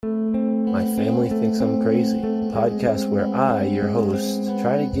My Family Thinks I'm Crazy, a podcast where I, your host,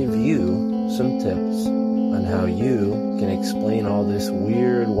 try to give you some tips on how you can explain all this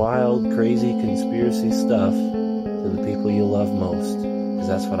weird, wild, crazy conspiracy stuff to the people you love most. Because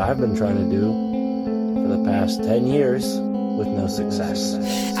that's what I've been trying to do for the past 10 years with no success.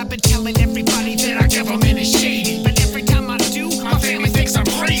 I've been telling everybody that our government is shady, but every time I do, my family thinks I'm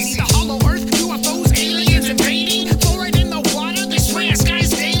crazy. The hollow earth, UFOs, aliens invading, fluoride in the water, they spray our skies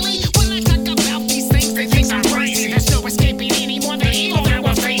daily. When I talk about these things, they think I'm crazy. There's no escaping anymore the evil that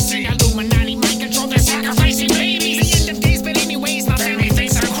we're facing. Illuminati mind control, they're sacrificing babies. The end of days, but anyways, my family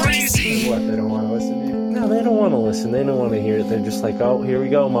thinks I'm crazy. What, they don't want to listen to you? No, they don't want to listen. They don't want to hear it. They're just like, oh, here we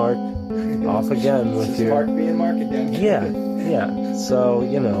go, Mark. Off again with your... Mark being Mark again. Yeah. So,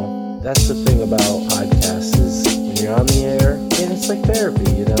 that's the thing about podcasts is when you're on the air, and it's like therapy,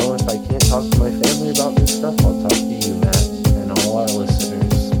 If I can't talk to my family about this stuff, I'll talk to you, Matt, and all our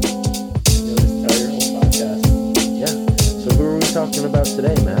listeners. You'll just tell your whole podcast. Yeah. So who are we talking about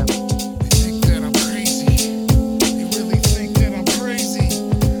today, Matt? They think that I'm crazy. They really think that I'm crazy.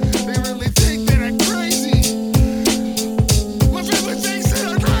 They really think that I'm crazy. My family thinks that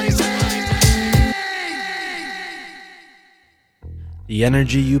I'm crazy. The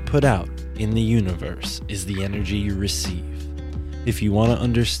energy you put out in the universe is the energy you receive. If you want to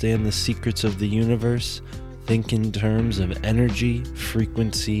understand the secrets of the universe, think in terms of energy,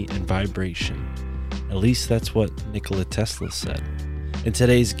 frequency, and vibration. At least that's what Nikola Tesla said. And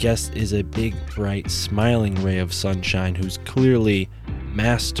today's guest is a big, bright, smiling ray of sunshine who's clearly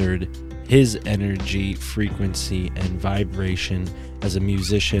mastered his energy, frequency, and vibration as a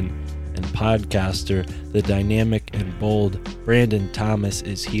musician and podcaster. The dynamic and bold Brandon Thomas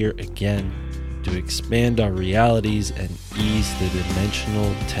is here again to expand our realities and ease the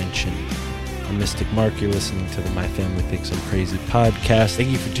dimensional tension. I'm Mystic Mark. You're listening to the My Family Thinks I'm Crazy podcast. Thank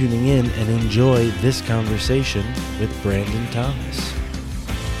you for tuning in and enjoy this conversation with Brandon Thomas.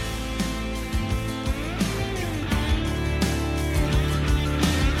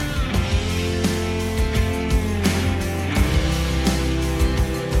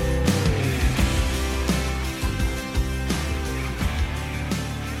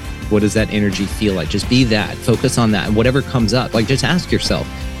 What does that energy feel like? Just be that. Focus on that. And whatever comes up, just ask yourself.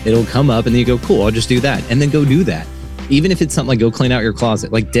 It'll come up and then you go, cool, I'll just do that. And then go do that. Even if it's something like go clean out your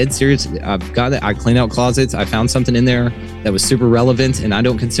closet. Dead serious, I've got it. I clean out closets. I found something in there that was super relevant, and I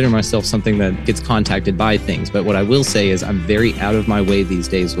don't consider myself something that gets contacted by things. But what I will say is I'm very out of my way these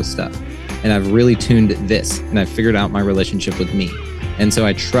days with stuff. And I've really tuned this, and I've figured out my relationship with me. And so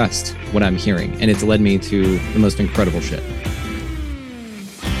I trust what I'm hearing, and it's led me to the most incredible shit.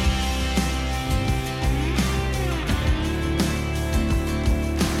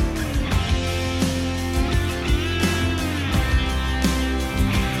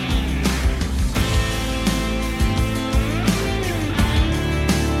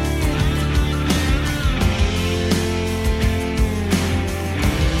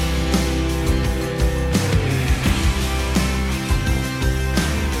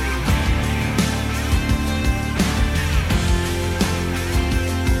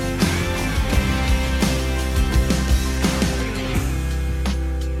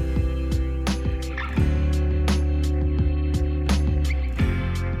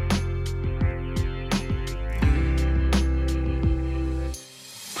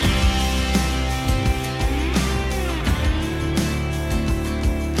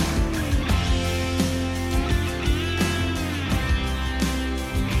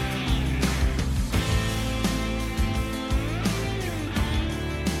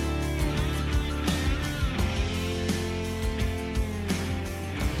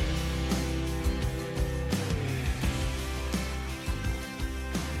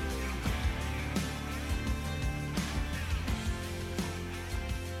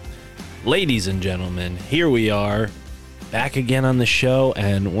 Ladies and gentlemen, here we are, back again on the show,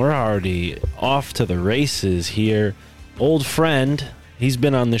 and we're already off to the races here. Old friend, he's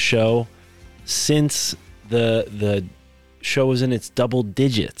been on the show since the show was in its double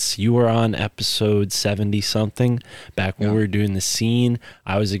digits. You were on episode 70-something, back when we were doing the scene.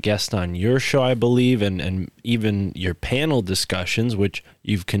 I was a guest on your show, I believe, and even your panel discussions, which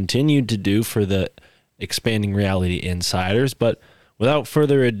you've continued to do for the Expanding Reality Insiders. But without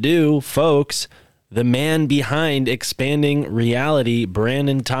further ado, folks, the man behind Expanding Reality,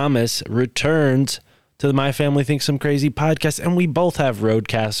 Brandon Thomas, returns to the My Family Thinks I'm Crazy podcast, and we both have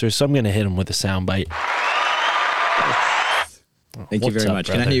roadcasters, so I'm going to hit him with a soundbite. Thank you very much.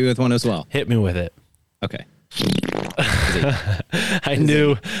 Brother? Can I hit you with one as well? Hit me with it. Okay. I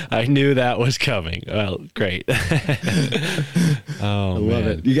knew that was coming. Well, great. Oh, I love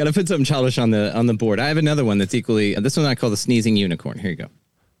it. You got to put something childish on the board. I have another one that's equally. This one I call the sneezing unicorn. Here you go.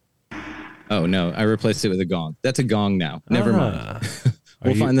 Oh no, I replaced it with a gong. That's a gong now. Never mind.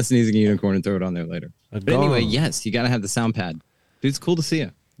 We'll find the sneezing unicorn and throw it on there later. But anyway, yes, you got to have the sound pad. Dude, it's cool to see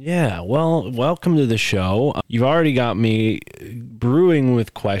you. Yeah, well, welcome to the show. You've already got me brewing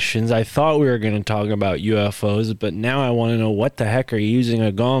with questions. I thought we were going to talk about UFOs, but now I want to know what the heck are you using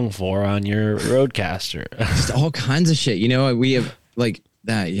a gong for on your Rodecaster? Just all kinds of shit. You know, we have like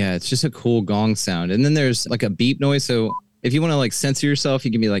that. Yeah, it's just a cool gong sound. And then there's like a beep noise. So if you want to like censor yourself, you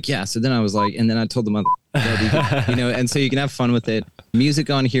can be like, yeah. So then I was like, and then I told the mother, you know, and so you can have fun with it.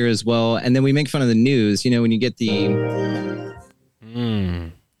 Music on here as well. And then we make fun of the news, you know, when you get the...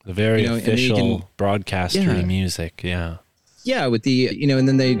 The very official broadcastery music, yeah. Yeah, with the, you know, and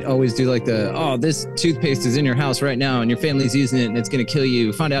then they always do like this toothpaste is in your house right now and your family's using it and it's going to kill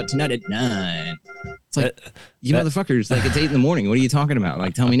you. Find out tonight at 9. It's like, motherfuckers, like it's 8 in the morning. What are you talking about?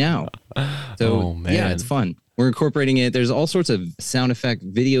 Like, tell me now. So, yeah, it's fun. We're incorporating it. There's all sorts of sound effect,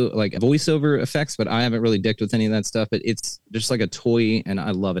 video, like voiceover effects, but I haven't really dicked with any of that stuff. But it's just like a toy and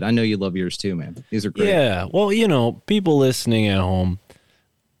I love it. I know you love yours too, man. These are great. Yeah, well, you know, people listening at home,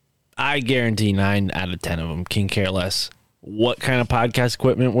 I guarantee 9 out of 10 of them can care less what kind of podcast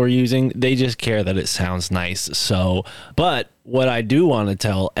equipment we're using. They just care that it sounds nice. So, but what I do want to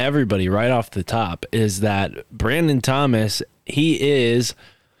tell everybody right off the top is that Brandon Thomas, he is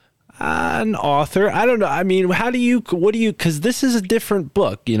an author. I don't know. I mean, because this is a different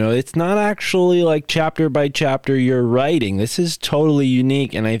book, you know, it's not actually like chapter by chapter you're writing. This is totally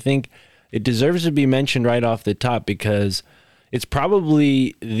unique. And I think it deserves to be mentioned right off the top because it's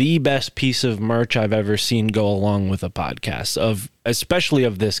probably the best piece of merch I've ever seen go along with a podcast, especially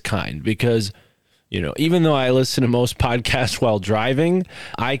of this kind, because, you know, even though I listen to most podcasts while driving,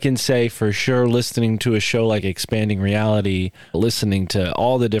 I can say for sure listening to a show like Expanding Reality, listening to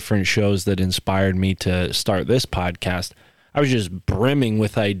all the different shows that inspired me to start this podcast, I was just brimming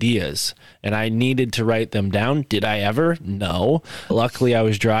with ideas and I needed to write them down. Did I ever? No. Luckily, I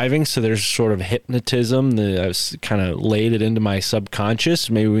was driving, so there's sort of hypnotism that I was kind of laid it into my subconscious.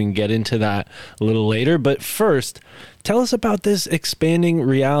 Maybe we can get into that a little later. But first, tell us about this Expanding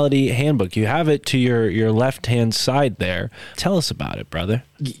Reality handbook. You have it to your left-hand side there. Tell us about it, brother.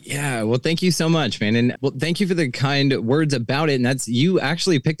 Yeah, well, thank you so much, man. And well, thank you for the kind words about it. And that's, you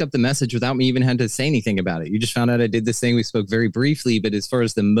actually picked up the message without me even having to say anything about it. You just found out I did this thing. We spoke very briefly, but as far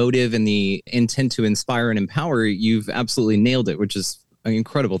as the motive and the intent to inspire and empower, you've absolutely nailed it, which is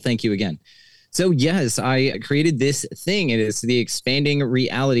incredible. Thank you again. So yes, I created this thing. It is the Expanding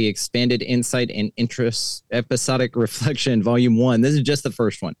Reality, Expanded Insight and Interest Episodic Reflection, Volume 1. This is just the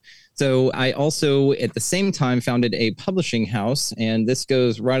first one. So I also, at the same time, founded a publishing house, and this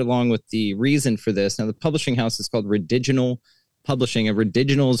goes right along with the reason for this. Now, the publishing house is called Ridiginal Publishing. And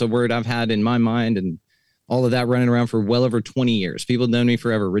Ridiginal is a word I've had in my mind and all of that running around for well over 20 years. People have known me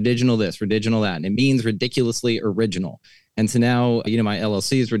forever. Ridiginal this, Ridiginal that. And it means ridiculously original. And so now, you know, my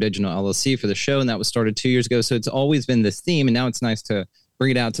LLC is Ridiginal LLC for the show, and that was started 2 years ago. So it's always been this theme, and now it's nice to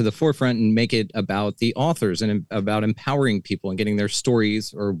bring it out to the forefront and make it about the authors and about empowering people and getting their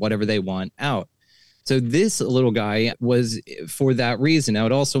stories or whatever they want out. So this little guy was for that reason. Now,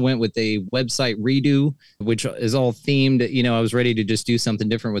 it also went with a website redo, which is all themed. You know, I was ready to just do something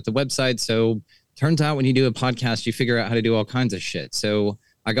different with the website. So turns out when you do a podcast, you figure out how to do all kinds of shit. So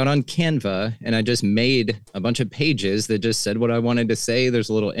I got on Canva and I just made a bunch of pages that just said what I wanted to say. There's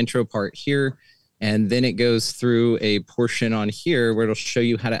a little intro part here. And then it goes through a portion on here where it'll show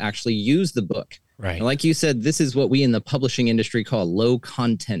you how to actually use the book. Right. And like you said, this is what we in the publishing industry call a low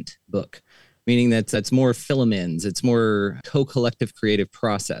content book, meaning that's more filaments. It's more co-collective creative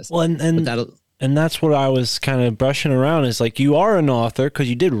process. Well, and that's what I was kind of brushing around is like, you are an author because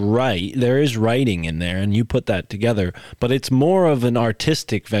you did write. There is writing in there and you put that together, but it's more of an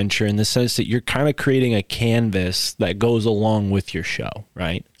artistic venture in the sense that you're kind of creating a canvas that goes along with your show,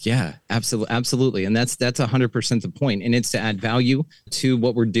 right? Yeah, absolutely. And that's 100% the point. And it's to add value to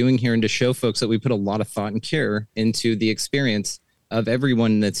what we're doing here and to show folks that we put a lot of thought and care into the experience of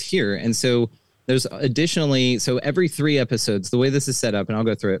everyone that's here. And so there's additionally, so every 3 episodes, the way this is set up, and I'll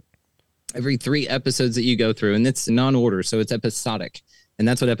go through it, every 3 episodes that you go through, and it's non-order, so it's episodic. And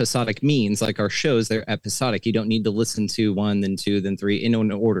that's what episodic means. Like our shows, they're episodic. You don't need to listen to 1, then 2, then 3 in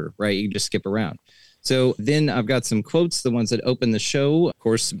an order, right? You just skip around. So then I've got some quotes, the ones that open the show, of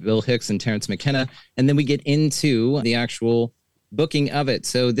course, Bill Hicks and Terrence McKenna. And then we get into the actual booking of it.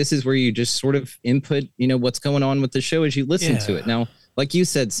 So this is where you just sort of input, you know, what's going on with the show as you listen to it. Now, like you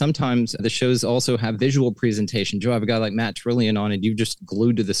said, sometimes the shows also have visual presentation. Joe, I have a guy like Matt Trillian on, and you just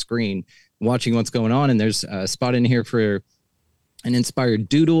glued to the screen watching what's going on. And there's a spot in here for an inspired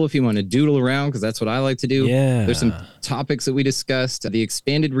doodle if you want to doodle around, because that's what I like to do. Yeah. There's some topics that we discussed, the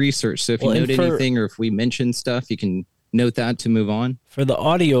expanded research. So if you note anything or if we mention stuff, you can note that to move on. For the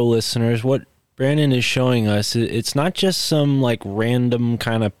audio listeners, what Brandon is showing us, it's not just some like random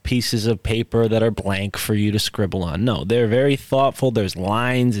kind of pieces of paper that are blank for you to scribble on. No, they're very thoughtful. There's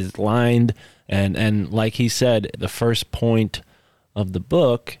lines, it's lined. And like he said, the first point of the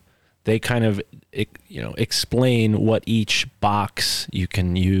book, they kind of, explain what each box you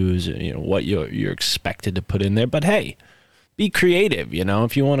can use, what you're expected to put in there. But hey, be creative.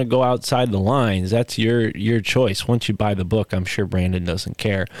 If you want to go outside the lines, that's your choice. Once you buy the book, I'm sure Brandon doesn't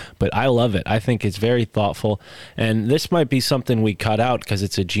care, but I love it. I think it's very thoughtful. And this might be something we cut out because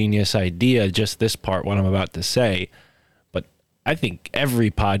it's a genius idea, just this part, what I'm about to say. But I think every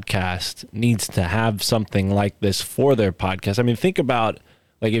podcast needs to have something like this for their podcast. I mean, think about,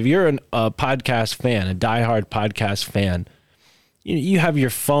 like, if you're a podcast fan, a diehard podcast fan, you have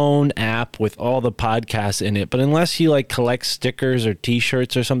your phone app with all the podcasts in it, but unless you like collect stickers or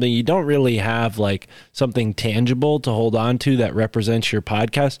t-shirts or something, you don't really have like something tangible to hold on to that represents your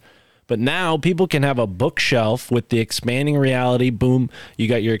podcast. But now people can have a bookshelf with the expanding reality. Boom, you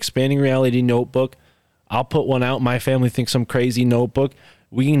got your expanding reality notebook. I'll put one out. My family thinks I'm crazy notebook.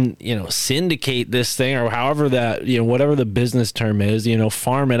 We can, syndicate this thing, or however that, whatever the business term is,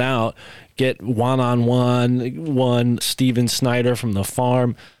 farm it out, get one Steven Snyder from the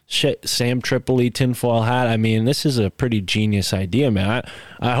farm, Sam Tripoli, tinfoil hat. I mean, this is a pretty genius idea, man.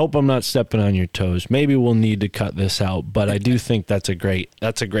 I hope I'm not stepping on your toes. Maybe we'll need to cut this out, but I do think that's a great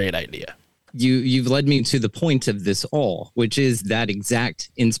idea. You've led me to the point of this all, which is that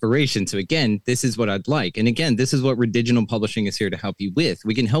exact inspiration. So again, this is what I'd like. And again, this is what Ridiginal Publishing is here to help you with.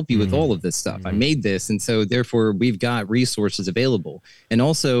 We can help you with all of this stuff. I made this. And so therefore we've got resources available. And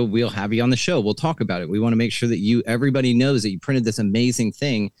also we'll have you on the show. We'll talk about it. We want to make sure that everybody knows that you printed this amazing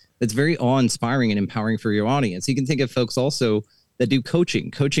thing that's very awe-inspiring and empowering for your audience. You can think of folks also that do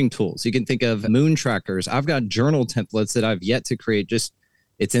coaching tools. You can think of moon trackers. I've got journal templates that I've yet to create.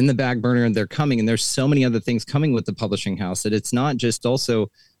 It's in the back burner and they're coming, and there's so many other things coming with the publishing house that it's not just also,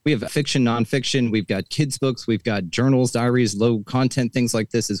 we have fiction, nonfiction, we've got kids books, we've got journals, diaries, low content, things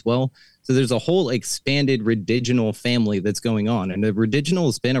like this as well. So there's a whole expanded Ridiginal family that's going on. And the Ridiginal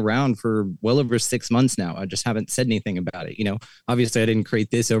has been around for well over 6 months now. I just haven't said anything about it. Obviously I didn't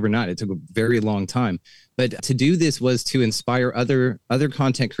create this overnight. It took a very long time. But to do this was to inspire other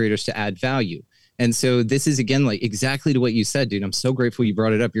content creators to add value. And so this is, again, like exactly to what you said, dude. I'm so grateful you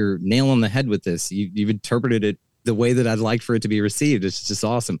brought it up. You're nail on the head with this. You've interpreted it the way that I'd like for it to be received. It's just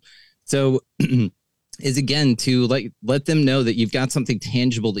awesome. So is, again, to let them know that you've got something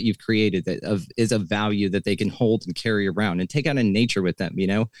tangible that you've created that is of value that they can hold and carry around and take out in nature with them.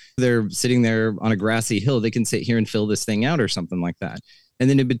 They're sitting there on a grassy hill. They can sit here and fill this thing out or something like that. And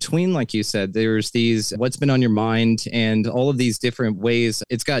then in between, like you said, there's these what's been on your mind and all of these different ways.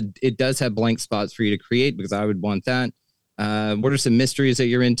 It does have blank spots for you to create, because I would want that. What are some mysteries that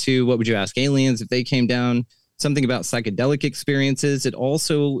you're into? What would you ask aliens if they came down? Something about psychedelic experiences. It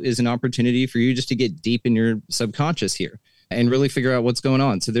also is an opportunity for you just to get deep in your subconscious here and really figure out what's going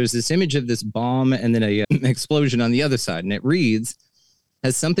on. So there's this image of this bomb and then an explosion on the other side. And it reads,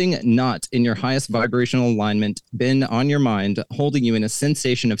 has something not in your highest vibrational alignment been on your mind, holding you in a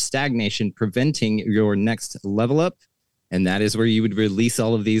sensation of stagnation, preventing your next level up? And that is where you would release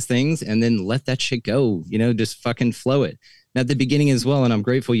all of these things and then let that shit go, just fucking flow it. Now, at the beginning as well, and I'm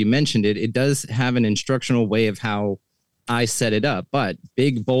grateful you mentioned it, it does have an instructional way of how I set it up, but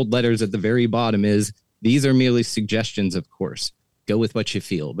big bold letters at the very bottom is, these are merely suggestions, of course. Go with what you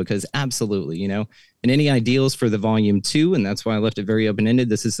feel, because absolutely, and any ideals for the volume 2, and that's why I left it very open-ended.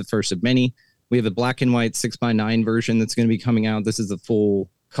 This is the first of many. We have a black and white 6x9 version that's going to be coming out. This is the full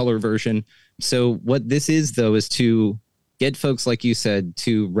color version. So what this is, though, is to get folks, like you said,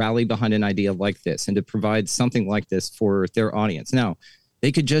 to rally behind an idea like this and to provide something like this for their audience. Now,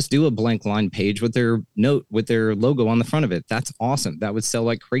 they could just do a blank line page with their note, with their logo on the front of it. That's awesome. That would sell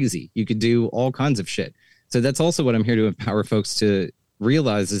like crazy. You could do all kinds of shit. So that's also what I'm here to empower folks to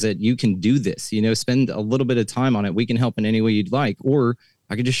realize, is that you can do this, spend a little bit of time on it. We can help in any way you'd like, or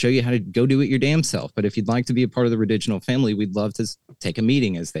I could just show you how to go do it your damn self. But if you'd like to be a part of the Ridiginal family, we'd love to take a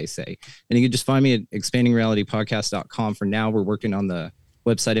meeting, as they say. And you can just find me at expandingrealitypodcast.com. For now, we're working on the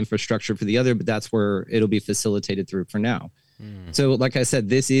website infrastructure for the other, but that's where it'll be facilitated through for now. So like I said,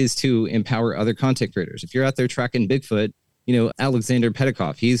 this is to empower other content creators. If you're out there tracking Bigfoot, Alexander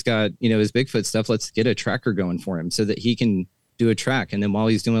Petikoff, he's got, his Bigfoot stuff. Let's get a tracker going for him so that he can do a track. And then while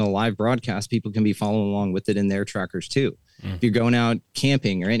he's doing a live broadcast, people can be following along with it in their trackers too. If you're going out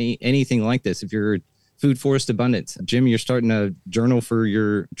camping or anything like this, if you're food forest abundance, Jim, you're starting a journal for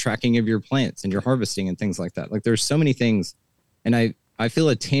your tracking of your plants and your harvesting and things like that. Like there's so many things. And I feel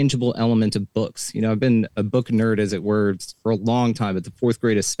a tangible element of books. You know, I've been a book nerd, as it were, for a long time, at the fourth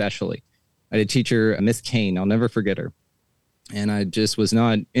grade especially. I had a teacher, Miss Kane, I'll never forget her. And I just was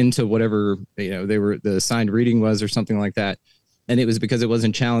not into whatever, the assigned reading was or something like that. And it was because it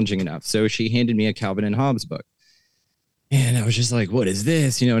wasn't challenging enough. So she handed me a Calvin and Hobbes book. And I was just like, what is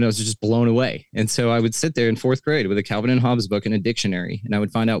this? And I was just blown away. And so I would sit there in fourth grade with a Calvin and Hobbes book and a dictionary, and I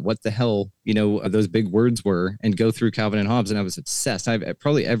would find out what the hell, those big words were and go through Calvin and Hobbes. And I was obsessed. I have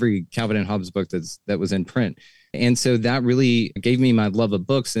probably every Calvin and Hobbes book that was in print. And so that really gave me my love of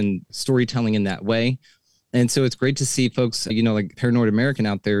books and storytelling in that way. And so it's great to see folks, like Paranoid American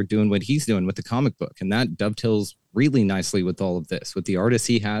out there doing what he's doing with the comic book. And that dovetails really nicely with all of this, with the artists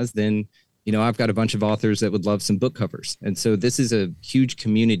he has. Then I've got a bunch of authors that would love some book covers. And so this is a huge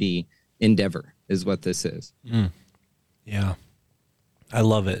community endeavor is what this is. Yeah. I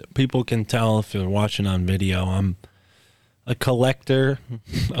love it. People can tell if you're watching on video, I'm a collector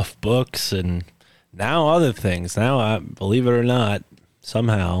of books and now other things. Now, I believe it or not,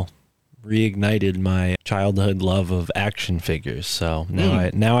 somehow reignited my childhood love of action figures. So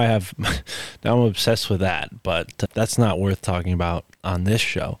now I'm obsessed with that, but that's not worth talking about on this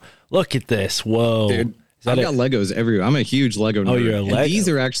show. Look at this. Whoa. Dude, I've got Legos everywhere. I'm a huge Lego nerd. Oh, you're a Lego? These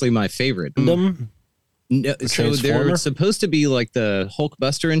are actually my favorite. Them? No, so they're supposed to be like the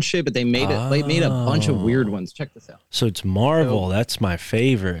Hulkbuster and shit, but they made a bunch of weird ones. Check this out. So it's Marvel. That's my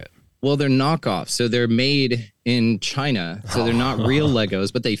favorite. Well, they're knockoffs. So they're made in China. So they're not real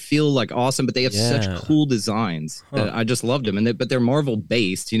Legos, but they feel like awesome. But they have such cool designs that I just loved them. But they're Marvel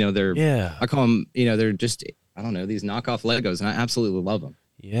based. I call them, they're just, I don't know, these knockoff Legos. And I absolutely love them.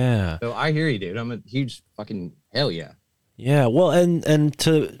 Yeah. So I hear you, dude. I'm a huge fucking hell yeah. Yeah. Well, and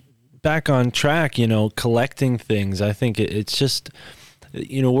to back on track, collecting things, I think it's just,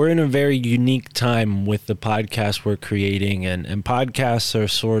 we're in a very unique time with the podcast we're creating, and podcasts are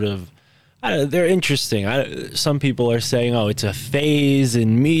sort of, they're interesting. Some people are saying, oh, it's a phase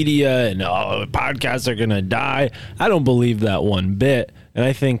in media and podcasts are going to die. I don't believe that one bit. And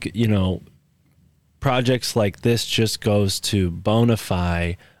I think, projects like this just goes to bona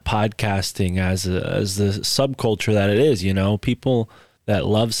fide podcasting as the subculture that it is. People that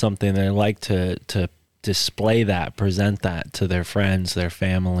love something, they like to display that, present that to their friends, their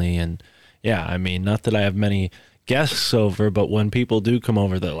family. And yeah, I mean, not that I have many guests over, but when people do come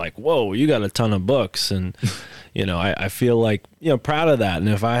over, they're like, whoa, you got a ton of books. And I feel like proud of that. And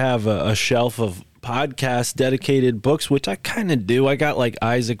if I have a shelf of podcast dedicated books, which I kind of do, I got like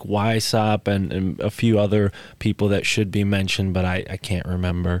Isaac Weishaupt and a few other people that should be mentioned, but I can't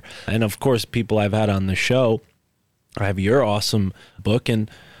remember. And of course, people I've had on the show. I have your awesome book, and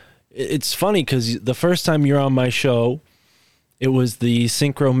it's funny because the first time you're on my show, it was the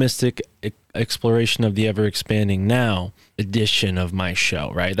Synchro-Mystic Exploration of the Ever-Expanding Now edition of my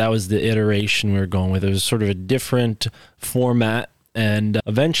show, right? That was the iteration we were going with. It was sort of a different format, and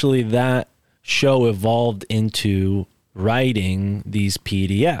eventually that show evolved into writing these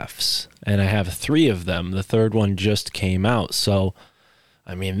PDFs, and I have 3 of them. The third one just came out, so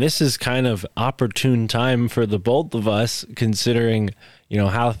I mean, this is kind of opportune time for the both of us, considering,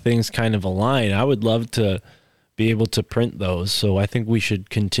 how things kind of align. I would love to be able to print those, so I think we should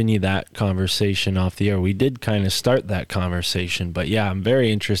continue that conversation off the air. We did kind of start that conversation, but yeah, I'm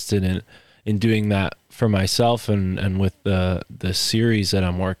very interested in doing that for myself and with the series that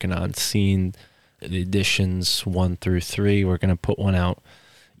I'm working on, seeing the editions 1 through 3. We're going to put one out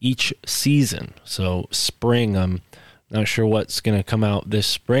each season. So spring, I'm not sure what's going to come out this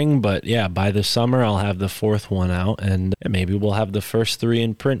spring, but yeah, by the summer, I'll have the 4th one out, and maybe we'll have the first 3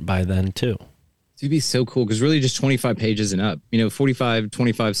 in print by then too. It'd be so cool because really just 25 pages and up, 45,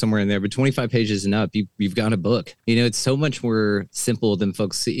 25, somewhere in there, but 25 pages and up, you've got a book. It's so much more simple than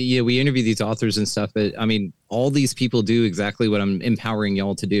folks see. Yeah, we interview these authors and stuff, but I mean, all these people do exactly what I'm empowering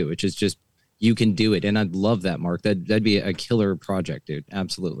y'all to do, which is just, you can do it. And I'd love that, Mark. That'd be a killer project, dude.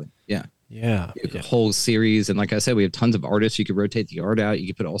 Absolutely. Yeah. Yeah. A whole series. And like I said, we have tons of artists. You could rotate the art out. You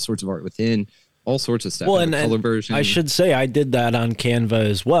could put all sorts of art within, all sorts of stuff. Well, and color version. I should say I did that on Canva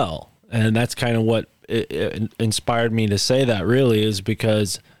as well. And that's kind of what it inspired me to say that, really, is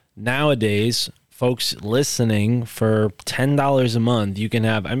because nowadays, folks listening, for $10 a month, you can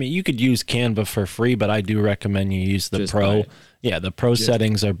have, you could use Canva for free, but I do recommend you use the Pro. Yeah, the Pro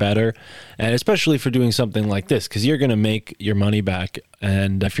settings are better, and especially for doing something like this, because you're going to make your money back.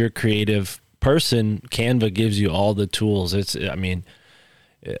 And if you're creative person, Canva gives you all the tools. I mean,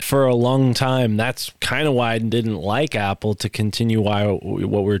 for a long time, that's kind of why I didn't like Apple to continue what we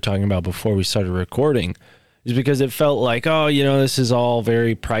were talking about before we started recording, is because it felt like, oh, this is all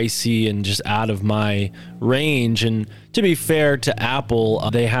very pricey and just out of my range. And to be fair to Apple,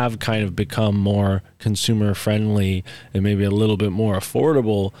 they have kind of become more consumer friendly and maybe a little bit more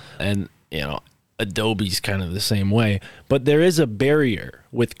affordable. And, Adobe's kind of the same way. But there is a barrier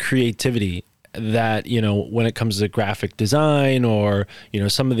with creativity that, when it comes to graphic design or,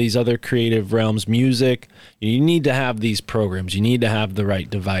 some of these other creative realms, music, you need to have these programs. You need to have the right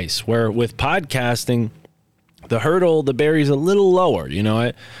device. Where with podcasting, the barrier's a little lower.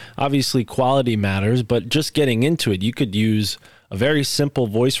 Obviously quality matters, but just getting into it, you could use a very simple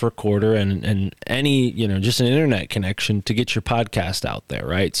voice recorder and any, just an internet connection to get your podcast out there,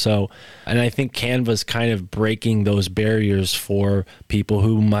 right? So, and I think Canva's kind of breaking those barriers for people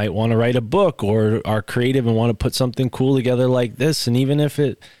who might want to write a book or are creative and want to put something cool together like this. And even if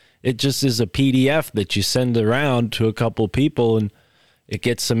it just is a PDF that you send around to a couple people and it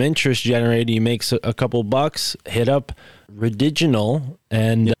gets some interest generated, you make a couple bucks, hit up Ridiginal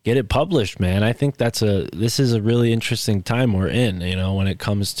and get it published, man. I think this is a really interesting time we're in, when it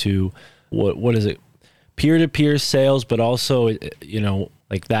comes to what is it? Peer-to-peer sales, but also,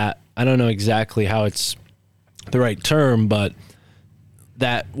 like that. I don't know exactly how it's the right term, but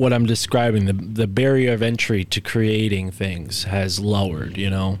that what I'm describing, the barrier of entry to creating things has lowered,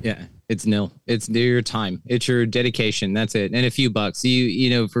 Yeah. It's nil. It's your time. It's your dedication. That's it. And a few bucks.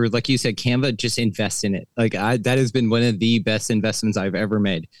 For, like you said, Canva, just invest in it. Like that has been one of the best investments I've ever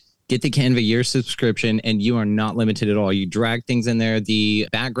made. Get the Canva year subscription and you are not limited at all. You drag things in there. The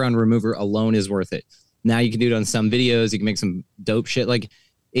background remover alone is worth it. Now you can do it on some videos. You can make some dope shit. Like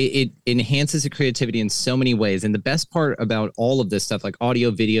it enhances the creativity in so many ways. And the best part about all of this stuff, like audio,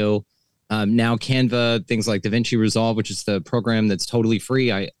 video, now Canva, things like DaVinci Resolve, which is the program that's totally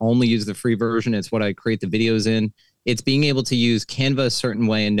free. I only use the free version. It's what I create the videos in. It's being able to use Canva a certain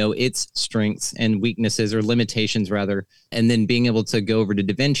way and know its strengths and weaknesses, or limitations rather, and then being able to go over to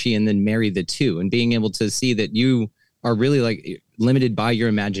DaVinci and then marry the two, and being able to see that you are really like limited by your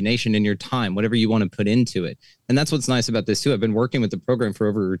imagination and your time, whatever you want to put into it. And that's what's nice about this too. I've been working with the program for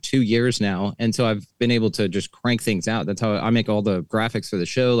over 2 years now. And so I've been able to just crank things out. That's how I make all the graphics for the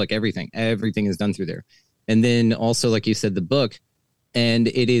show, like everything is done through there. And then also, like you said, the book, and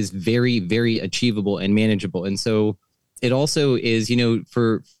it is very, very achievable and manageable. And so it also is,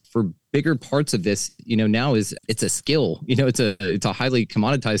 for bigger parts of this, now it's a skill, it's a highly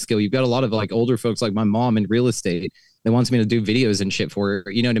commoditized skill. You've got a lot of like older folks like my mom in real estate that wants me to do videos and shit for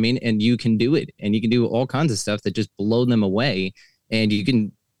her, you know what I mean? And you can do it, and you can do all kinds of stuff that just blow them away. And you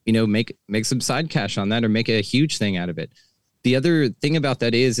can, make some side cash on that or make a huge thing out of it. The other thing about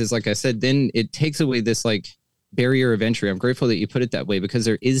that is like I said, then it takes away this like barrier of entry. I'm grateful that you put it that way, because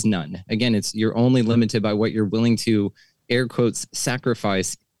there is none. Again, you're only limited by what you're willing to, air quotes,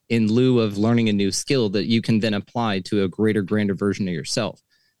 sacrifice in lieu of learning a new skill that you can then apply to a greater, grander version of yourself.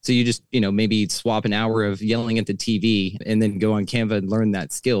 So you just, maybe swap an hour of yelling at the TV and then go on Canva and learn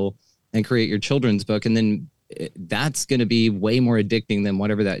that skill and create your children's book. And then that's going to be way more addicting than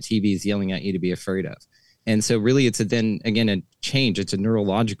whatever that TV is yelling at you to be afraid of. And so really it's a change. It's a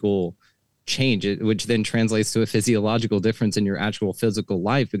neurological change, which then translates to a physiological difference in your actual physical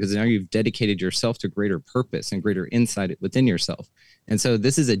life, because now you've dedicated yourself to greater purpose and greater insight within yourself. And so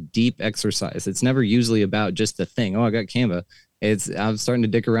this is a deep exercise. It's never usually about just the thing. Oh, I got Canva. I'm starting to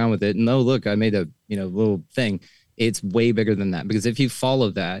dick around with it. And oh, look, I made a little thing. It's way bigger than that, because if you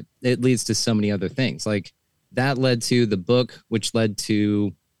follow that, it leads to so many other things. Like that led to the book, which led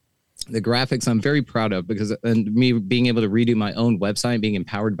to the graphics I'm very proud of, because and me being able to redo my own website, being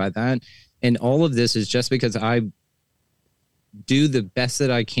empowered by that. And all of this is just because I do the best that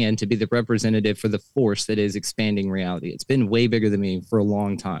I can to be the representative for the force that is expanding reality. It's been way bigger than me for a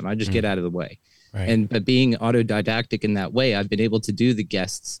long time. I just get out of the way. Right. But being autodidactic in that way, I've been able to do the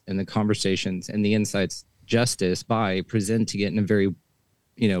guests and the conversations and the insights justice by presenting it in a very,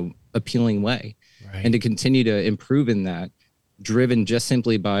 appealing way. Right. And to continue to improve in that, driven just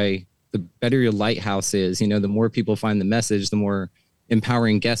simply by the better your lighthouse is, the more people find the message, the more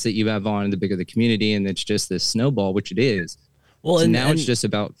empowering guests that you have on, the bigger the community. And it's just this snowball, which it is. Well, so now it's just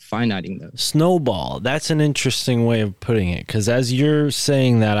about finiting those. Snowball. That's an interesting way of putting it, because as you're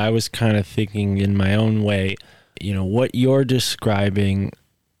saying that, I was kind of thinking in my own way, what you're describing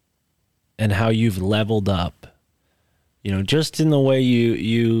and how you've leveled up, just in the way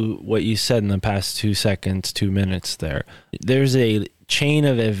what you said in the past 2 seconds, 2 minutes there's a chain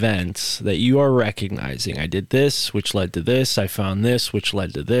of events that you are recognizing. I did this, which led to this. I found this, which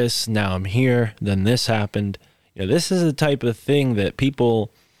led to this. Now I'm here. Then this happened. This is the type of thing that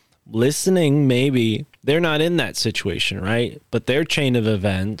people listening, maybe they're not in that situation, right? But their chain of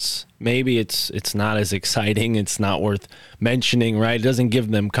events, maybe it's not as exciting. It's not worth mentioning, right? It doesn't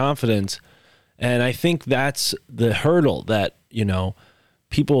give them confidence. And I think that's the hurdle that,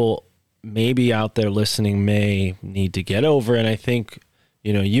 people maybe out there listening may need to get over. And I think,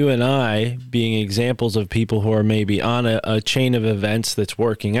 you and I being examples of people who are maybe on a chain of events that's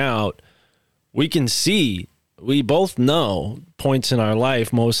working out, we can see, we both know points in our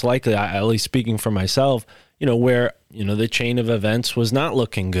life, most likely, at least speaking for myself, where, the chain of events was not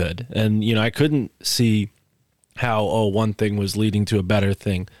looking good. And, I couldn't see how, one thing was leading to a better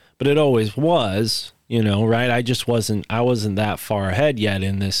thing, but it always was, right? I wasn't that far ahead yet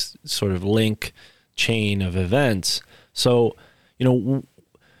in this sort of link chain of events. So,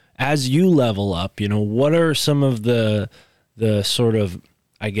 as you level up, what are some of the sort of,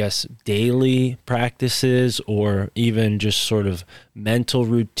 I guess, daily practices or even just sort of mental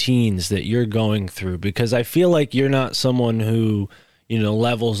routines that you're going through? Because I feel like you're not someone who,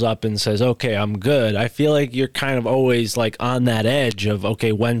 levels up and says, okay, I'm good. I feel like you're kind of always like on that edge of,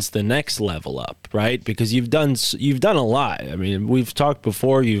 okay, when's the next level up, right? Because you've done a lot. I mean, we've talked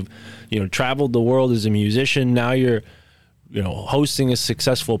before, you've, traveled the world as a musician. Now you're, hosting a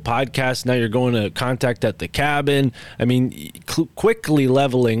successful podcast. Now you're going to Contact at the Cabin. I mean, quickly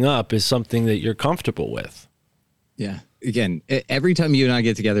leveling up is something that you're comfortable with. Yeah. Again, every time you and I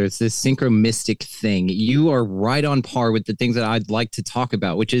get together, it's this synchromistic thing. You are right on par with the things that I'd like to talk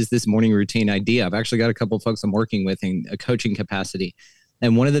about, which is this morning routine idea. I've actually got a couple of folks I'm working with in a coaching capacity.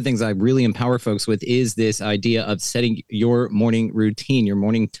 And one of the things I really empower folks with is this idea of setting your morning routine, your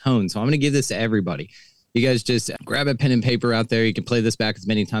morning tone. So I'm going to give this to everybody. You guys just grab a pen and paper out there. You can play this back as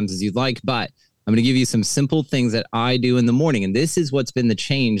many times as you'd like, but I'm going to give you some simple things that I do in the morning. And this is what's been the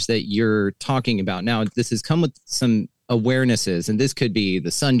change that you're talking about. Now, this has come with some awarenesses, and this could be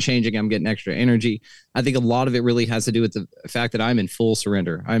the sun changing. I'm getting extra energy. I think a lot of it really has to do with the fact that I'm in full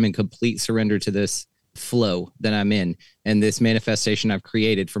surrender. I'm in complete surrender to this flow that I'm in and this manifestation I've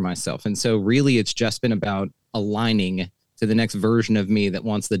created for myself. And so really it's just been about aligning to the next version of me that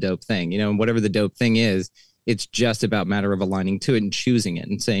wants the dope thing, and whatever the dope thing is, it's just about matter of aligning to it and choosing it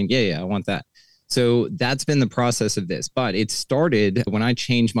and saying, yeah, I want that. So that's been the process of this, but it started when I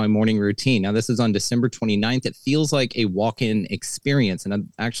changed my morning routine. Now this is on December 29th. It feels like a walk-in experience. And I'm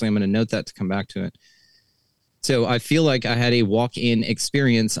going to note that to come back to it. So I feel like I had a walk-in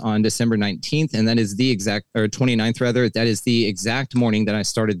experience on December 19th, and that is the exact, or 29th rather, that is the exact morning that I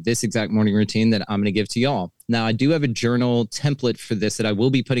started this exact morning routine that I'm going to give to y'all. Now I do have a journal template for this that I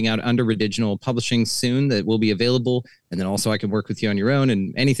will be putting out under Ridiginal Publishing soon that will be available. And then also I can work with you on your own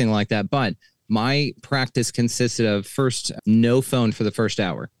and anything like that. But my practice consisted of first, no phone for the first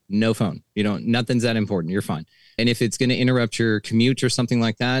hour, no phone, nothing's that important. You're fine. And if it's going to interrupt your commute or something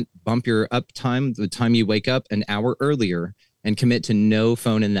like that, bump your up time, the time you wake up, an hour earlier and commit to no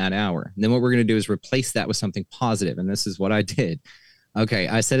phone in that hour. And then what we're going to do is replace that with something positive. And this is what I did. Okay,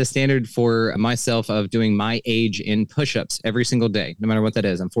 I set a standard for myself of doing my age in push-ups every single day, no matter what that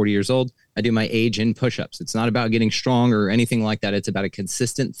is. I'm 40 years old. I do my age in push-ups. It's not about getting strong or anything like that. It's about a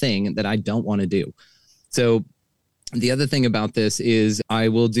consistent thing that I don't want to do. So the other thing about this is I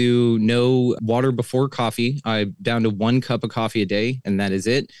will do no water before coffee. I'm down to 1 cup of coffee a day, and that is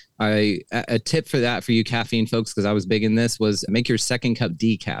it. A tip for that for you caffeine folks, because I was big in this, was make your second cup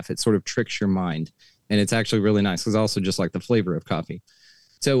decaf. It sort of tricks your mind. And it's actually really nice because I also just like the flavor of coffee.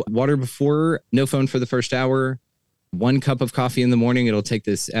 So water before, no phone for the first hour, 1 cup of coffee in the morning. It'll take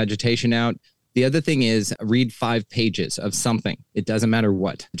this agitation out. The other thing is read 5 pages of something. It doesn't matter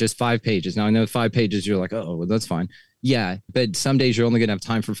what, just 5 pages. Now I know 5 pages, you're like, oh, well, that's fine. Yeah, but some days you're only going to have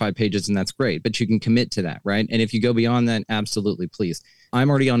time for 5 pages and that's great, but you can commit to that, right? And if you go beyond that, absolutely, please. I'm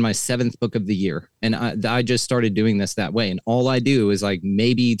already on my 7th book of the year, and I just started doing this that way. And all I do is like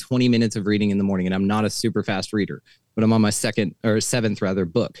maybe 20 minutes of reading in the morning, and I'm not a super fast reader, but I'm on my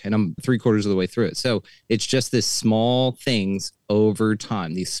 7th book, and I'm 3/4 of the way through it. So it's just this small things over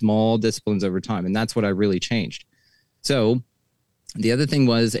time, these small disciplines over time, and that's what I really changed. So the other thing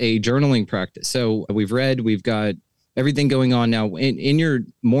was a journaling practice. So we've got everything going on now in your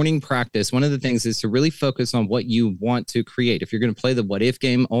morning practice. One of the things is to really focus on what you want to create. If you're going to play the what if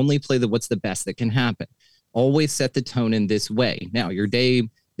game, only play the what's the best that can happen. Always set the tone in this way. Now, your day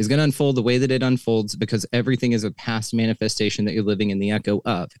is going to unfold the way that it unfolds because everything is a past manifestation that you're living in the echo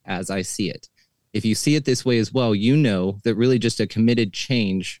of, as I see it. If you see it this way as well, you know that really just a committed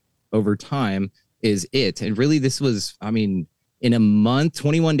change over time is it. And really, this was, In a month,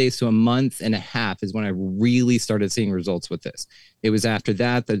 21 days to a month and a half is when I really started seeing results with this. It was after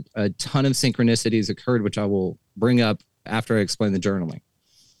that a ton of synchronicities occurred, which I will bring up after I explain the journaling.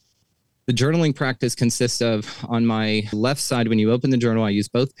 The journaling practice consists of, on my left side, when you open the journal, I use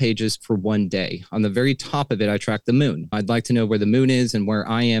both pages for one day. On the very top of it, I track the moon. I'd like to know where the moon is and where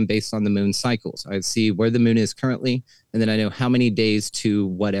I am based on the moon cycles. I see where the moon is currently, and then I know how many days to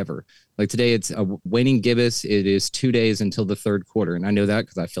whatever. Like today, it's a waning gibbous. It is 2 days until the third quarter. And I know that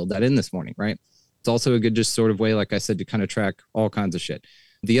because I filled that in this morning, right? It's also a good just sort of way, like I said, to kind of track all kinds of shit.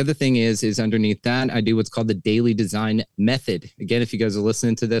 The other thing is underneath that, I do what's called the daily design method. Again, if you guys are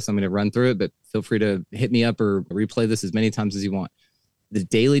listening to this, I'm going to run through it, but feel free to hit me up or replay this as many times as you want. The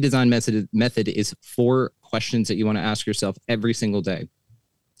daily design method is 4 questions that you want to ask yourself every single day.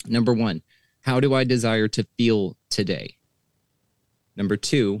 Number 1, how do I desire to feel today? Number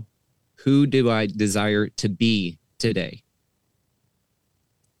 2, who do I desire to be today?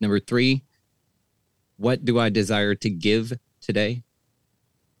 Number 3, what do I desire to give today?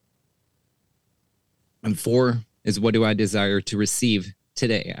 And 4 is, what do I desire to receive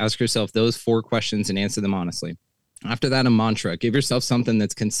today? Ask yourself those 4 questions and answer them honestly. After that, a mantra. Give yourself something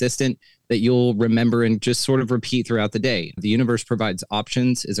that's consistent that you'll remember and just sort of repeat throughout the day. The universe provides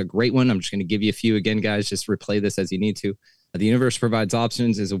options is a great one. I'm just going to give you a few again, guys. Just replay this as you need to. The universe provides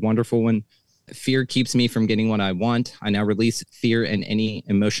options is a wonderful one. Fear keeps me from getting what I want. I now release fear and any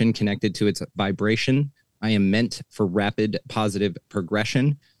emotion connected to its vibration. I am meant for rapid positive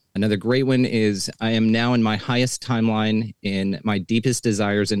progression. Another great one is, I am now in my highest timeline in my deepest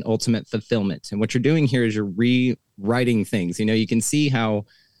desires and ultimate fulfillment. And what you're doing here is you're rewriting things. You know, you can see how,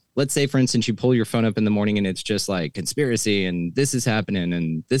 let's say, for instance, you pull your phone up in the morning and it's just like conspiracy and this is happening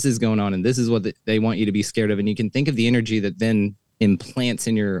and this is going on and this is what they want you to be scared of. And you can think of the energy that then implants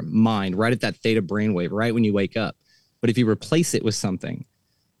in your mind right at that theta brainwave, right when you wake up. But if you replace it with something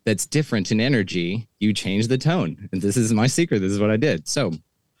that's different in energy, you change the tone. And this is my secret. This is what I did. So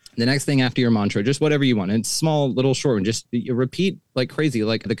the next thing after your mantra, just whatever you want. And it's small, little, short one. Just you repeat like crazy,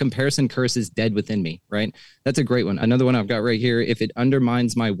 like the comparison curse is dead within me, right? That's a great one. Another one I've got right here. If it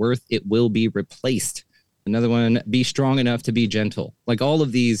undermines my worth, it will be replaced. Another one, be strong enough to be gentle. Like all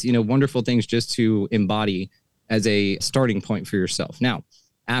of these, you know, wonderful things just to embody as a starting point for yourself. Now,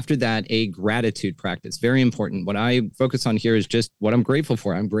 after that, a gratitude practice, very important. What I focus on here is just what I'm grateful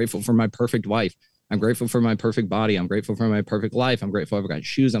for. I'm grateful for my perfect wife. I'm grateful for my perfect body. I'm grateful for my perfect life. I'm grateful I've got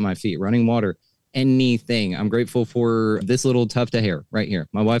shoes on my feet, running water, anything. I'm grateful for this little tufted hair right here.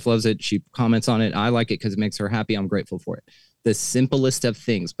 My wife loves it. She comments on it. I like it because it makes her happy. I'm grateful for it. The simplest of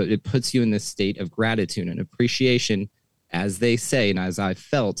things, but it puts you in this state of gratitude and appreciation, as they say, and as I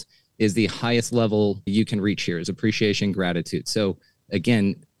felt, is the highest level you can reach here is appreciation, gratitude. So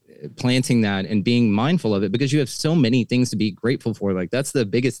again, planting that and being mindful of it because you have so many things to be grateful for. Like that's the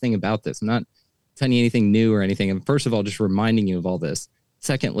biggest thing about this. I'm not telling you anything new or anything. And first of all, just reminding you of all this.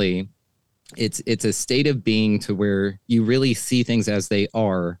 Secondly, it's a state of being to where you really see things as they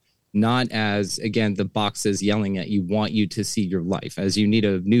are, not as, again, the boxes yelling at you, want you to see your life as you need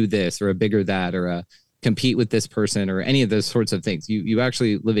a new this or a bigger that or a compete with this person or any of those sorts of things. You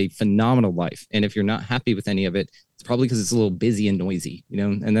actually live a phenomenal life. And if you're not happy with any of it, it's probably because it's a little busy and noisy, you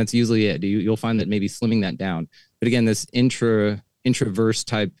know, and that's usually it. You'll find that maybe slimming that down. But again, this introverse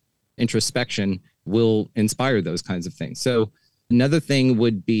type introspection will inspire those kinds of things. So another thing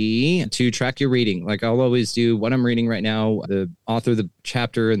would be to track your reading. Like I'll always do what I'm reading right now, the author, the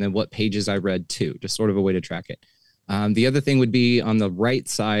chapter, and then what pages I read too, just sort of a way to track it. The other thing would be on the right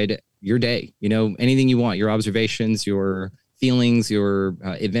side, your day, you know, anything you want, your observations, your feelings, your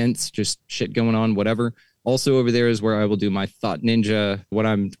events, just shit going on, whatever. Also over there is where I will do my Thought Ninja, what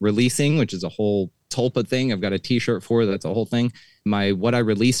I'm releasing, which is a whole tulpa thing. I've got a t-shirt for that's a whole thing. My what I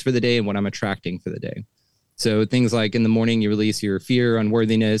release for the day and what I'm attracting for the day. So things like in the morning, you release your fear,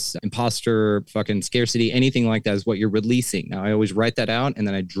 unworthiness, imposter, fucking scarcity, anything like that is what you're releasing. Now, I always write that out and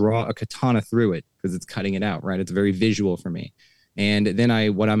then I draw a katana through it because it's cutting it out, right? It's very visual for me. And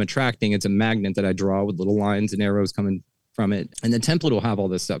then what I'm attracting, it's a magnet that I draw with little lines and arrows coming from it. And the template will have all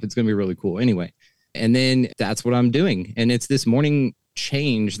this stuff. It's going to be really cool. Anyway, and then that's what I'm doing. And it's this morning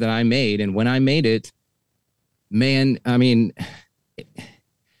change that I made. And when I made it, man, I mean,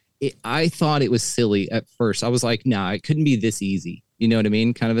 I thought it was silly at first. I was like, nah, it couldn't be this easy. You know what I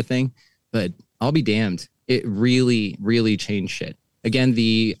mean? Kind of a thing. But I'll be damned. It really, really changed shit. Again,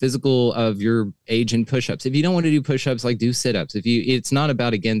 the physical of your age and push-ups. If you don't want to do push-ups, like do sit-ups. It's not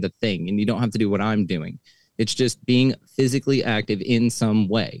about, again, the thing, and you don't have to do what I'm doing. It's just being physically active in some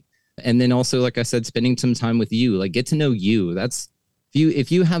way. And then also, like I said, spending some time with you, like get to know you. That's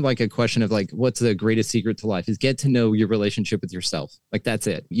if you have like a question of like, what's the greatest secret to life, is get to know your relationship with yourself. Like, that's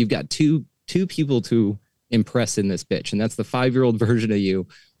it. You've got two people to impress in this bitch. And that's the 5-year-old version of you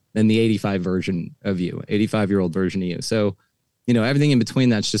and the 85-year-old version of you. So, everything in between,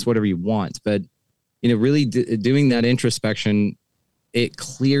 that's just whatever you want. But, really doing that introspection, it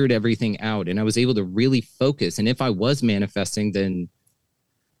cleared everything out, and I was able to really focus. And if I was manifesting, then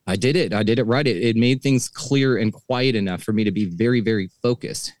I did it right. It made things clear and quiet enough for me to be very, very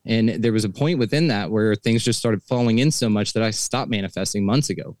focused. And there was a point within that where things just started falling in so much that I stopped manifesting months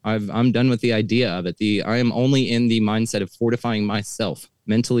ago. I'm done with the idea of it. I am only in the mindset of fortifying myself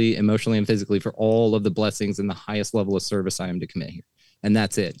mentally, emotionally, and physically for all of the blessings and the highest level of service I am to commit here. And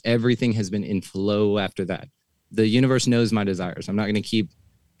that's it. Everything has been in flow after that. The universe knows my desires. I'm not going to keep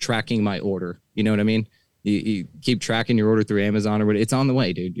tracking my order. You know what I mean? You keep tracking your order through Amazon or whatever. It's on the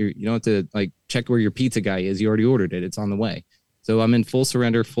way, dude. You don't have to like check where your pizza guy is. You already ordered it. It's on the way. So I'm in full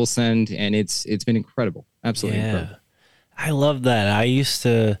surrender, full send, and it's been incredible. Absolutely incredible. I love that. I used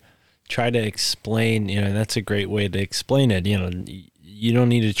to try to explain, that's a great way to explain it. You don't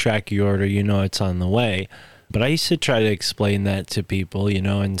need to track your order. It's on the way. But I used to try to explain that to people,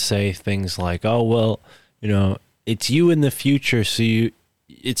 and say things like, oh, well, it's you in the future. So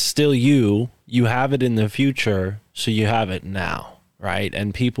it's still you. You have it in the future, so you have it now, right?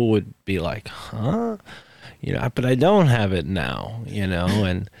 And people would be like, huh? But I don't have it now,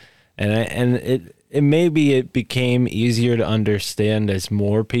 and it became easier to understand as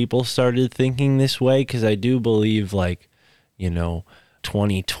more people started thinking this way, because I do believe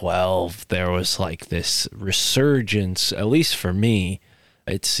 2012, there was like this resurgence, at least for me,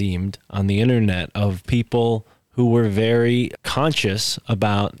 it seemed, on the internet of people who were very conscious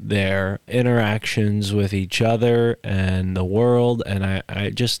about their interactions with each other and the world. And I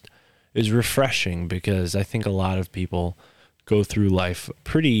just, it was refreshing, because I think a lot of people go through life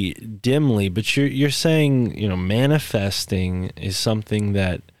pretty dimly. But you're saying, manifesting is something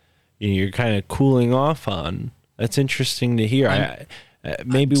that you're kind of cooling off on. That's interesting to hear.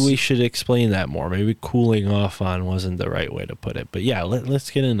 Maybe we should explain that more. Maybe cooling off on wasn't the right way to put it. But yeah,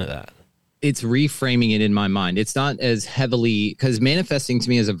 let's get into that. It's reframing it in my mind. It's not as heavily, because manifesting to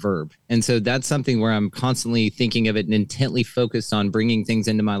me is a verb. And so that's something where I'm constantly thinking of it and intently focused on bringing things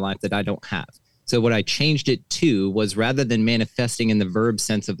into my life that I don't have. So what I changed it to was, rather than manifesting in the verb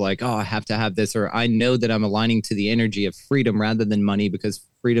sense of like, oh, I have to have this, or I know that I'm aligning to the energy of freedom rather than money, because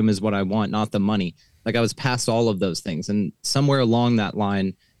freedom is what I want, not the money. Like, I was past all of those things. And somewhere along that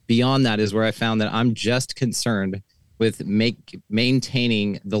line, beyond that, is where I found that I'm just concerned with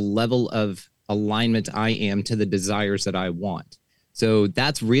maintaining the level of alignment I am to the desires that I want. So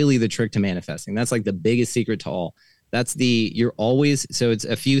that's really the trick to manifesting. That's like the biggest secret to all. So it's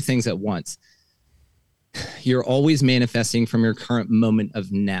a few things at once. You're always manifesting from your current moment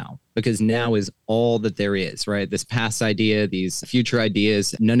of now, because now is all that there is, right? This past idea, these future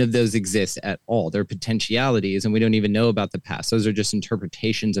ideas, none of those exist at all. They're potentialities, and we don't even know about the past. Those are just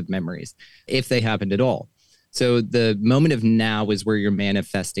interpretations of memories, if they happened at all. So the moment of now is where you're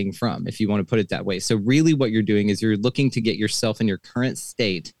manifesting from, if you want to put it that way. So really what you're doing is you're looking to get yourself in your current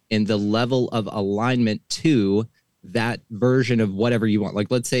state in the level of alignment to that version of whatever you want.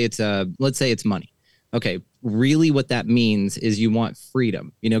 Like, let's say it's money. Okay, really what that means is you want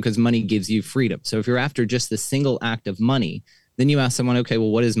freedom, because money gives you freedom. So if you're after just the single act of money, then you ask someone, okay,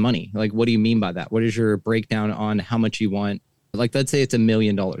 well, what is money? Like, what do you mean by that? What is your breakdown on how much you want? Like, let's say it's $1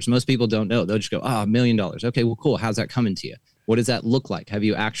 million. Most people don't know. They'll just go, $1 million. Okay, well, cool. How's that coming to you? What does that look like? Have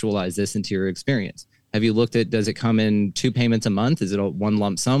you actualized this into your experience? Have you looked at, does it come in 2 payments a month? Is it a one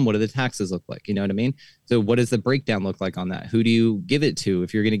lump sum? What do the taxes look like? You know what I mean? So what does the breakdown look like on that? Who do you give it to?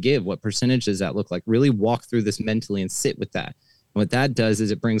 If you're going to give, what percentage does that look like? Really walk through this mentally and sit with that. And what that does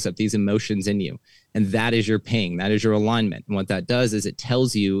is it brings up these emotions in you. And that is your paying. That is your alignment. And what that does is it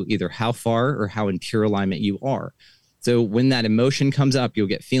tells you either how far or how in pure alignment you are. So when that emotion comes up, you'll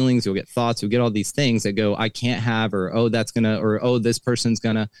get feelings, you'll get thoughts, you'll get all these things that go, I can't have, or, oh, that's going to, or, oh, this person's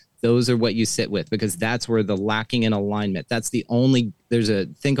going to. Those are what you sit with, because that's where the lacking in alignment. There's a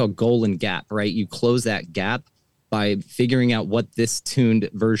thing called goal and gap, right? You close that gap by figuring out what this tuned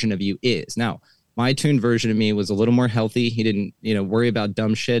version of you is. Now, my tuned version of me was a little more healthy. He didn't, worry about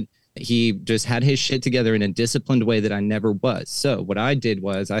dumb shit. He just had his shit together in a disciplined way that I never was. So what I did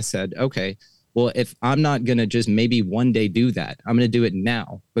was I said, okay, well, if I'm not going to just maybe one day do that, I'm going to do it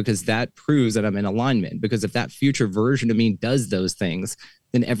now, because that proves that I'm in alignment. Because if that future version of me does those things,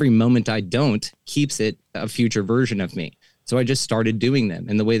 then every moment I don't keeps it a future version of me. So I just started doing them.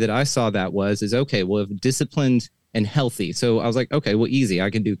 And the way that I saw that is okay, well, if disciplined and healthy. So I was like, okay, well, easy. I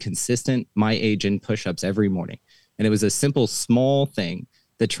can do consistent my age in push-ups every morning. And it was a simple, small thing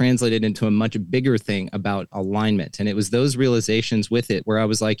that translated into a much bigger thing about alignment. And it was those realizations with it where I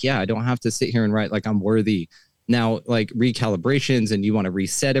was like, yeah, I don't have to sit here and write like I'm worthy. Now, like recalibrations, and you want to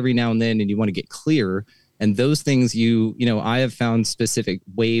reset every now and then, and you want to get clear. And those things I have found specific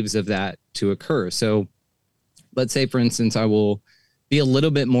waves of that to occur. So let's say, for instance, I will be a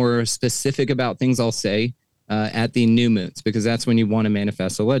little bit more specific about things I'll say at the new moons, because that's when you want to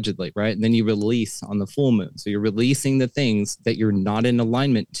manifest allegedly, right? And then you release on the full moon. So you're releasing the things that you're not in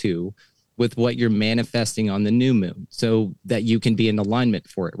alignment to with what you're manifesting on the new moon, so that you can be in alignment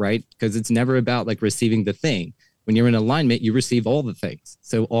for it, right? Because it's never about like receiving the thing. When you're in alignment, you receive all the things.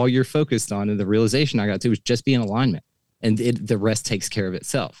 So all you're focused on, and the realization I got to, is just be in alignment, and the rest takes care of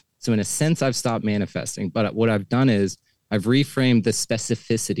itself. So in a sense, I've stopped manifesting, but what I've done is I've reframed the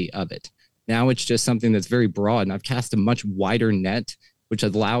specificity of it. Now it's just something that's very broad, and I've cast a much wider net, which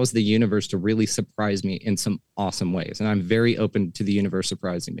allows the universe to really surprise me in some awesome ways. And I'm very open to the universe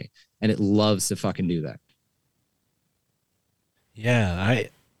surprising me, and it loves to fucking do that. Yeah,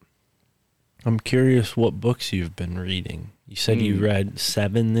 I'm curious what books you've been reading. You said you read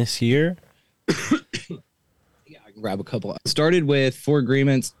 7 this year? Yeah, I can grab a couple. I started with 4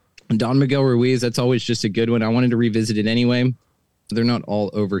 Agreements. Don Miguel Ruiz, that's always just a good one. I wanted to revisit it anyway. They're not all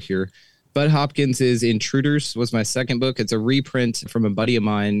over here. Bud Hopkins' Intruders was my second book. It's a reprint from a buddy of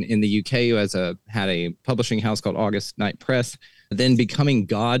mine in the UK who had a publishing house called August Night Press. Then Becoming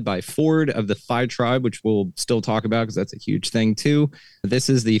God by Ford of the Phi Tribe, which we'll still talk about because that's a huge thing too. This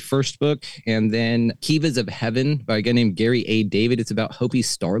is the first book. And then Kivas of Heaven by a guy named Gary A. David. It's about Hopi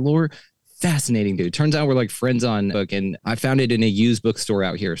star lore. Fascinating, dude. Turns out we're like friends on book, and I found it in a used bookstore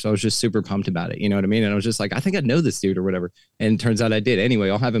out here. So I was just super pumped about it. You know what I mean? And I was just like, I think I know this dude or whatever. And turns out I did. Anyway,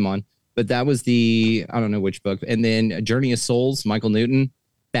 I'll have him on. But that was I don't know which book. And then Journey of Souls, Michael Newton,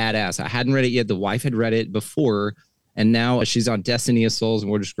 badass. I hadn't read it yet. The wife had read it before, and now she's on Destiny of Souls,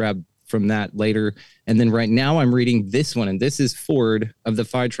 and we'll just grab from that later. And then right now I'm reading this one, and this is Ford of the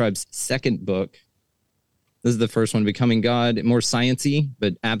Phi Tribe's second book. This is the first one, Becoming God, more sciencey,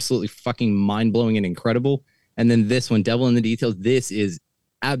 but absolutely fucking mind-blowing and incredible. And then this one, Devil in the Details. This is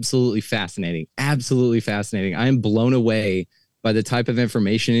absolutely fascinating. Absolutely fascinating. I am blown away by the type of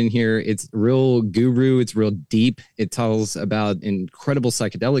information in here. It's real guru. It's real deep. It tells about incredible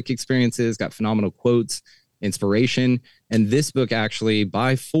psychedelic experiences, got phenomenal quotes, inspiration. And this book actually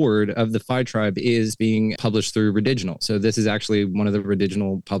by Ford of the Phi Tribe is being published through Ridiginal. So this is actually one of the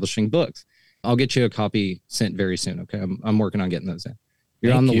Ridiginal publishing books. I'll get you a copy sent very soon. Okay. I'm working on getting those in.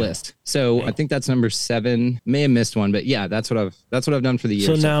 You're on the list. So I think that's number 7. May have missed one, but yeah, that's what I've done for the year.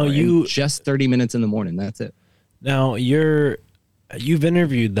 So now far. Just 30 minutes in the morning. That's it. Now you've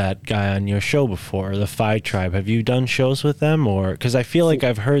interviewed that guy on your show before, the Phi Tribe. Have you done shows with them, or because I feel like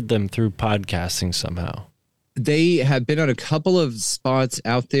I've heard them through podcasting somehow? They have been on a couple of spots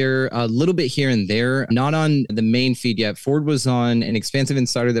out there, a little bit here and there, not on the main feed yet. Ford was on an Expansive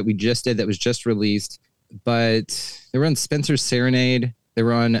Insider that we just did that was just released, but they were on Spencer's Serenade. They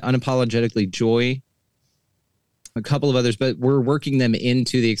were on Unapologetically Joy, a couple of others, but we're working them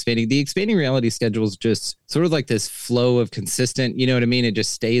into the expanding reality schedule is just sort of like this flow of consistent, you know what I mean? It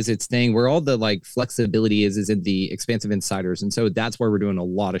just stays its thing, where all the like flexibility is in the Expansive Insiders. And so that's where we're doing a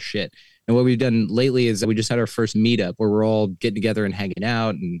lot of shit. And what we've done lately is we just had our first meetup where we're all getting together and hanging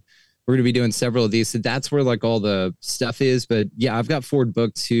out, and we're going to be doing several of these. So that's where like all the stuff is. But yeah, I've got Ford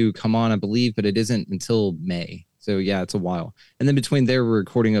booked to come on, I believe, but it isn't until May. So yeah, it's a while. And then between their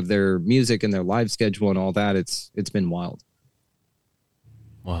recording of their music and their live schedule and all that, it's been wild.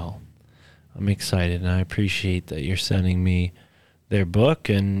 Well, I'm excited, and I appreciate that you're sending me their book.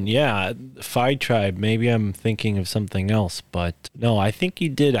 And yeah, Phi Tribe, maybe I'm thinking of something else, but no, I think you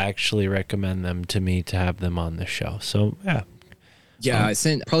did actually recommend them to me to have them on the show. So yeah. Yeah, I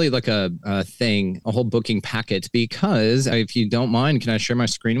sent probably like a whole booking packet, because if you don't mind, can I share my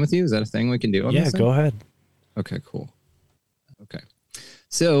screen with you? Is that a thing we can do? Yeah, go ahead. Okay, cool. Okay.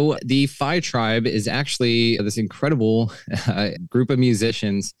 So the Phi Tribe is actually this incredible group of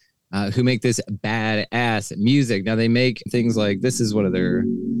musicians who make this badass music. Now they make things like, this is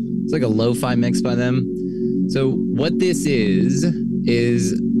it's like a lo-fi mix by them. So what this is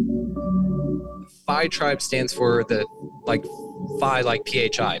Phi Tribe stands for the like Phi, like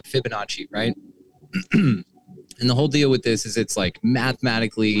PHI, Fibonacci, right? And the whole deal with this is it's like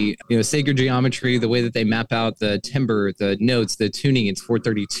mathematically, sacred geometry, the way that they map out the timbre, the notes, the tuning, it's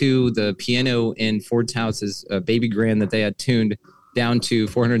 432. The piano in Ford's house is a baby grand that they had tuned down to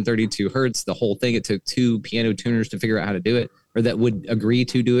 432 hertz. The whole thing, it took 2 piano tuners to figure out how to do it, or that would agree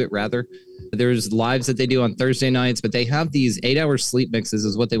to do it, rather. There's lives that they do on Thursday nights, but they have these 8-hour sleep mixes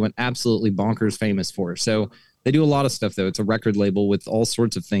is what they went absolutely bonkers famous for. So They do a lot of stuff though. It's a record label with all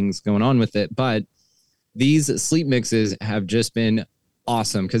sorts of things going on with it. But these sleep mixes have just been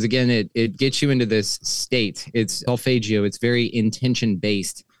awesome because again, it gets you into this state. It's solfeggio. It's very intention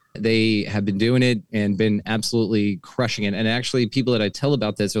based. They have been doing it and been absolutely crushing it. And actually people that I tell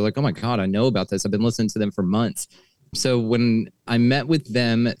about this are like, oh my God, I know about this. I've been listening to them for months. So when I met with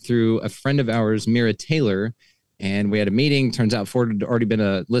them through a friend of ours, Mira Taylor, and we had a meeting, turns out Ford had already been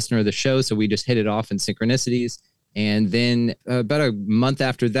a listener of the show. So we just hit it off in synchronicities. And then about a month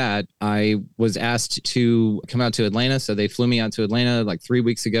after that, I was asked to come out to Atlanta. So they flew me out to Atlanta like 3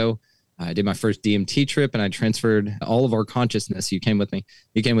 weeks ago. I did my first DMT trip and I transferred all of our consciousness. You came with me.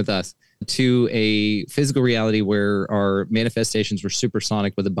 You came with us to a physical reality where our manifestations were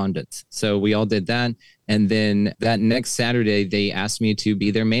supersonic with abundance. So we all did that. And then that next Saturday, they asked me to be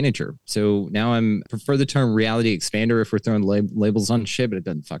their manager. So now prefer the term reality expander if we're throwing labels on shit, but it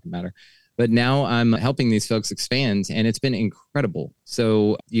doesn't fucking matter. But now I'm helping these folks expand and it's been incredible.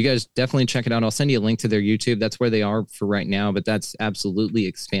 So you guys definitely check it out. I'll send you a link to their YouTube. That's where they are for right now, but that's absolutely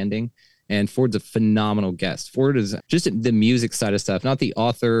expanding. And Ford's a phenomenal guest. Ford is just the music side of stuff, not the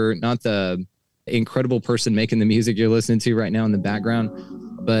author, not the incredible person making the music you're listening to right now in the background,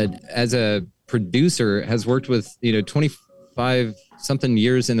 but as a producer has worked with, 25 something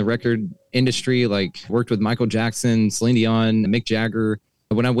years in the record industry, like worked with Michael Jackson, Celine Dion, Mick Jagger.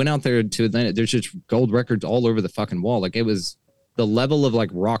 When I went out there to Atlanta, there's just gold records all over the fucking wall. Like it was the level of like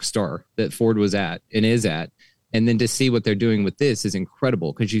rock star that Ford was at and is at. And then to see what they're doing with this is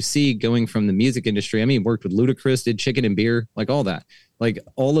incredible because you see going from the music industry. I mean, worked with Ludacris, did Chicken and Beer, like all that, like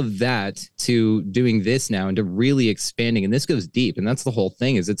all of that to doing this now and to really expanding. And this goes deep. And that's the whole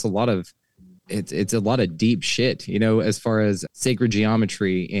thing is it's a lot of deep shit, as far as sacred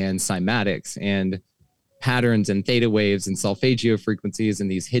geometry and cymatics and patterns and theta waves and solfeggio frequencies and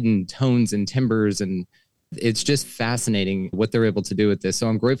these hidden tones and timbres. And it's just fascinating what they're able to do with this. So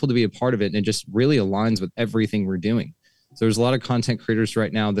I'm grateful to be a part of it. And it just really aligns with everything we're doing. So there's a lot of content creators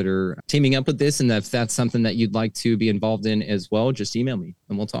right now that are teaming up with this. And if that's something that you'd like to be involved in as well, just email me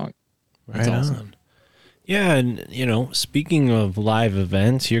and we'll talk. That's right awesome. On. Yeah. And, speaking of live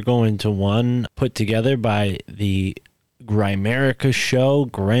events, you're going to one put together by the Grimerica show,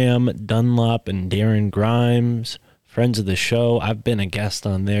 Graham Dunlop and Darren Grimes, friends of the show. I've been a guest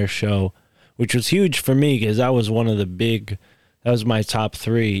on their show, which was huge for me because that was that was my top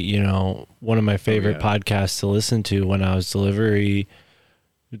 3, one of my favorite podcasts to listen to when I was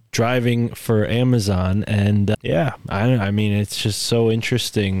driving for Amazon. And I mean, it's just so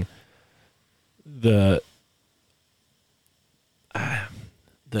interesting. The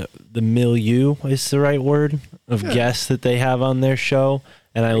milieu is the right word of guests that they have on their show.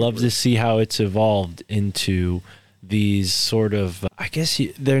 And I love to see how it's evolved into these sort of, I guess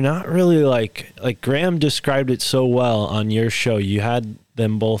they're not really like Graham described it so well on your show. You had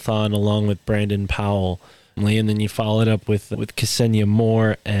them both on along with Brandon Powell, and then you followed up with Ksenia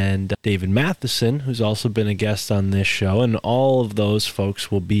Moore and David Matheson, who's also been a guest on this show, and all of those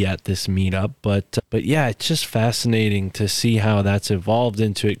folks will be at this meetup. But yeah, it's just fascinating to see how that's evolved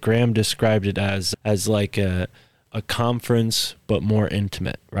into it. Graham described it as like a conference, but more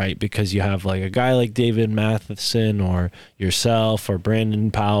intimate, right? Because you have like a guy like David Matheson or yourself or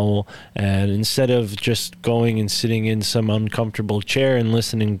Brandon Powell, and instead of just going and sitting in some uncomfortable chair and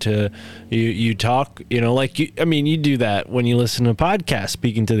listening to you talk, you do that when you listen to a podcast,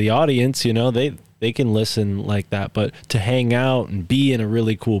 speaking to the audience, they can listen like that, but to hang out and be in a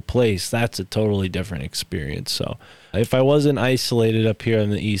really cool place, that's a totally different experience. So if I wasn't isolated up here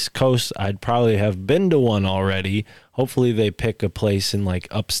on the East Coast, I'd probably have been to one already. Hopefully they pick a place in like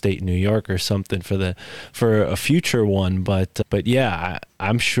upstate New York or something for a future one. But yeah,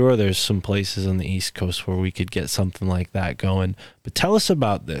 I'm sure there's some places on the East Coast where we could get something like that going. But tell us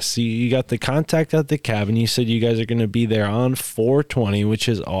about this. You got the contact at the cabin. You said you guys are going to be there on 4/20, which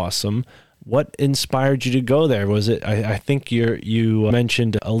is awesome. What inspired you to go there? Was it, I think you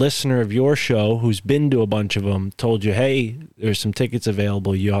mentioned a listener of your show who's been to a bunch of them told you, hey, there's some tickets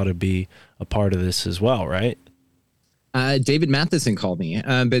available. You ought to be a part of this as well, right? David Matheson called me,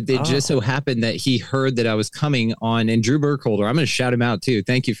 but it just so happened that he heard that I was coming on, and Drew Burkholder, I'm going to shout him out too.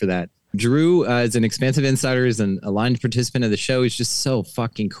 Thank you for that. Drew is an Expansive Insider, is an aligned participant of the show. He's just so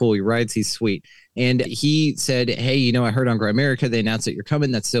fucking cool. He writes, he's sweet. And he said, hey, I heard on Grimerica, they announced that you're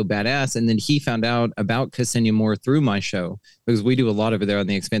coming. That's so badass. And then he found out about Ksenia Moore through my show, because we do a lot over there on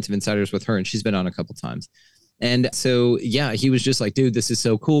the Expansive Insiders with her, and she's been on a couple times. And so, yeah, he was just like, dude, this is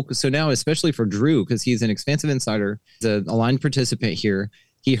so cool. So now, especially for Drew, because he's an Expansive Insider, he's an aligned participant here,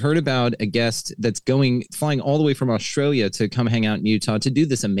 he heard about a guest that's flying all the way from Australia to come hang out in Utah to do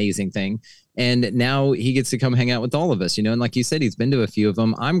this amazing thing. And now he gets to come hang out with all of us, you know, and like you said, he's been to a few of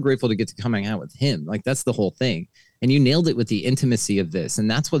them. I'm grateful to get to come hang out with him. Like, that's the whole thing. And you nailed it with the intimacy of this.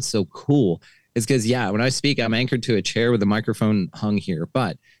 And that's what's so cool is because, yeah, when I speak, I'm anchored to a chair with a microphone hung here,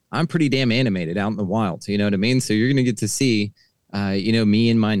 but I'm pretty damn animated out in the wild. You know what I mean? So you're going to get to see, you know, me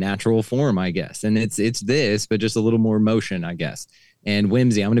in my natural form, I guess. And it's this, but just a little more motion, I guess. And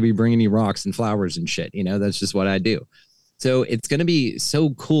whimsy, I'm going to be bringing you rocks and flowers and shit. You know, that's just what I do. So it's going to be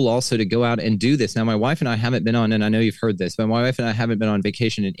so cool also to go out and do this. Now, my wife and I haven't been on, and I know you've heard this, but my wife and I haven't been on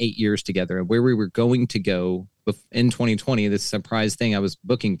vacation in 8 years together. And where we were going to go in 2020, this surprise thing I was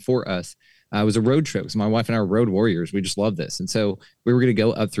booking for us, was a road trip. So my wife and I are road warriors. We just love this. And so we were going to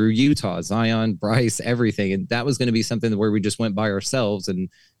go up through Utah, Zion, Bryce, everything. And that was going to be something where we just went by ourselves and,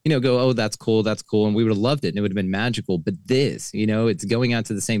 you know, go, oh, that's cool. That's cool. And we would have loved it. And it would have been magical. But this, you know, it's going out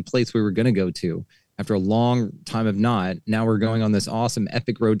to the same place we were going to go to after a long time of not. Now we're going on this awesome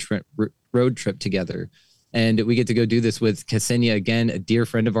epic road trip together. And we get to go do this with Ksenia, again, a dear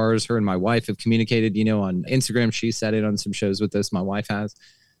friend of ours. Her and my wife have communicated, you know, on Instagram. She sat in on some shows with us. My wife has.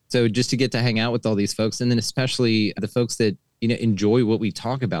 So just to get to hang out with all these folks, and then especially the folks that, you know, enjoy what we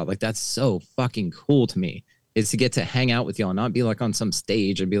talk about, like, that's so fucking cool to me, is to get to hang out with y'all, not be like on some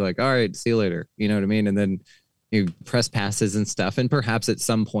stage and be like, all right, see you later. You know what I mean? And then you press passes and stuff, and perhaps at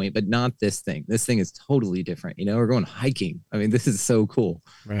some point, but not this thing. This thing is totally different. You know, we're going hiking. I mean, this is so cool.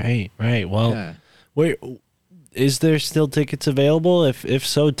 Right. Well, yeah. Where is there still tickets available? If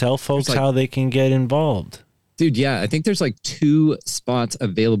so, tell folks how they can get involved. Dude, yeah, I think there's like 2 spots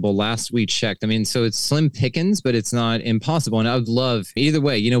available last we checked. I mean, so it's slim pickings, but it's not impossible. And I would love either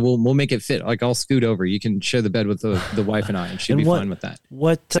way, you know, we'll make it fit. Like, I'll scoot over. You can share the bed with the wife and I, and she'll be fine with that.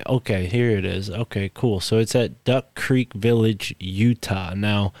 Okay, here it is. Okay, cool. So it's at Duck Creek Village, Utah.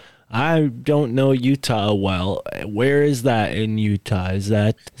 Now, I don't know Utah well. Where is that in Utah? Is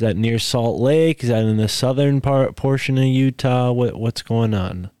that near Salt Lake? Is that in the southern portion of Utah? What's going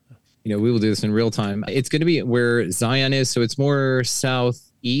on? You know, we will do this in real time. It's going to be where Zion is. So it's more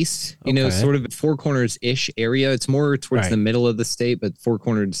southeast, you know, sort of Four Corners-ish area. It's more towards the middle of the state, but Four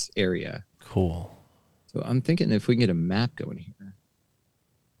Corners area. Cool. So I'm thinking if we can get a map going here.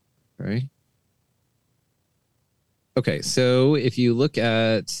 Right? Okay, so if you look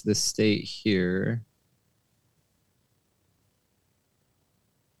at the state here.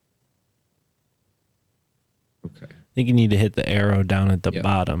 Okay. I think you need to hit the arrow down at the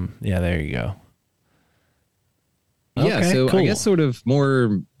bottom. Yeah, there you go. Yeah, okay, so cool. I guess sort of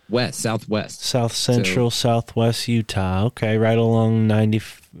more southwest. South Central, Southwest Utah. Okay, right along 90.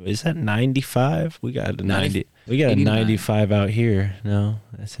 Is that 95? We got a 90. We got 89. A 95 out here. No,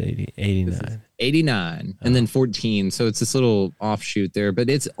 that's 89. 89 and then 14. So it's this little offshoot there, but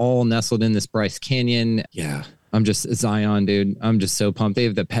it's all nestled in this Bryce Canyon. Yeah. I'm just Zion, dude. I'm just so pumped. They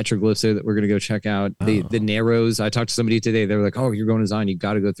have the petroglyphs there that we're going to go check out. The Narrows. I talked to somebody today. They were like, oh, you're going to Zion. You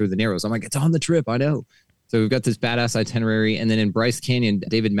got to go through the Narrows. I'm like, it's on the trip. I know. So we've got this badass itinerary. And then in Bryce Canyon,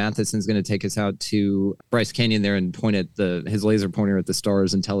 David Matheson's going to take us out to Bryce Canyon there and point at his laser pointer at the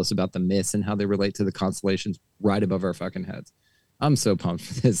stars and tell us about the myths and how they relate to the constellations right above our fucking heads. I'm so pumped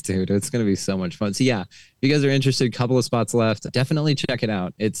for this, dude. It's going to be so much fun. So yeah, if you guys are interested, a couple of spots left, definitely check it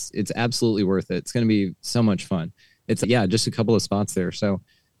out. It's absolutely worth it. It's going to be so much fun. It's just a couple of spots there. So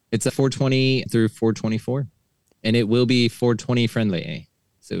it's a 420 through 424 and it will be 420 friendly.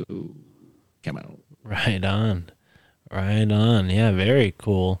 So come on. Right on. Yeah. Very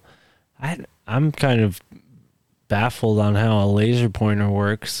cool. I'm kind of baffled on how a laser pointer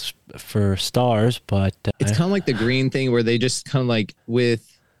works for stars, but it's kind of like the green thing where they just kind of like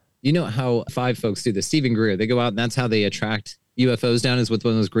with, you know how 5 folks do this. Stephen Greer, they go out and that's how they attract UFOs down, is with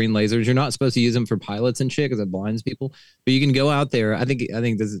one of those green lasers. You're not supposed to use them for pilots and shit because it blinds people, but you can go out there. I think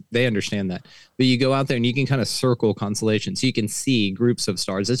they understand that, but you go out there and you can kind of circle constellations so you can see groups of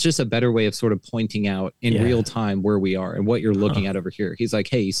stars. It's just a better way of sort of pointing out in real time where we are and what you're looking at over here. He's like,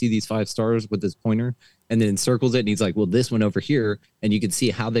 hey, you see these 5 stars with this pointer? And then circles it. And he's like, well, this one over here. And you can see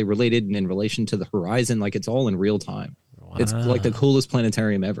how they related and in relation to the horizon. Like, it's all in real time. Wow. It's like the coolest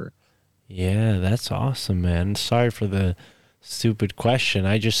planetarium ever. Yeah, that's awesome, man. Sorry for the stupid question.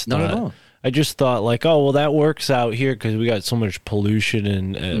 I just not at all. I just thought like, oh, well, that works out here because we got so much pollution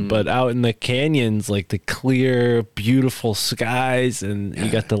and but out in the canyons, like the clear, beautiful skies, and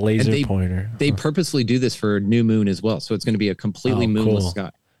you got the laser pointer. They purposely do this for new moon as well, so it's going to be a completely moonless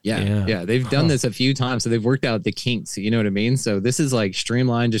sky. Yeah. They've done this a few times, so they've worked out the kinks. You know what I mean? So this is like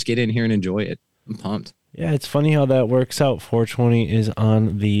streamlined. Just get in here and enjoy it. I'm pumped. Yeah, it's funny how that works out. 420 is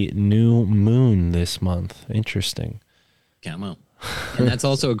on the new moon this month. Interesting. Come on. And that's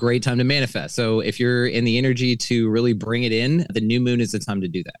also a great time to manifest. So if you're in the energy to really bring it in, the new moon is the time to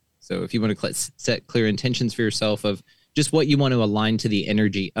do that. So if you want to set clear intentions for yourself of just what you want to align to the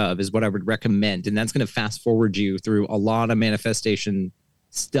energy of is what I would recommend. And that's going to fast forward you through a lot of manifestation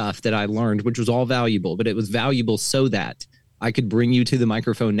stuff that I learned, which was all valuable, but it was valuable so that I could bring you to the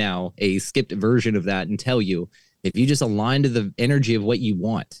microphone now, a skipped version of that, and tell you, if you just align to the energy of what you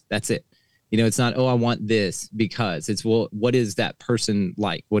want, that's it. You know, it's not, oh, I want this, because it's, well, what is that person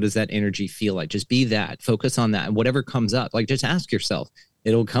like? What does that energy feel like? Just be that, focus on that. And whatever comes up, like, just ask yourself,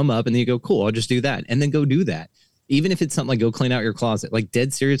 it'll come up and then you go, cool, I'll just do that. And then go do that. Even if it's something like go clean out your closet, like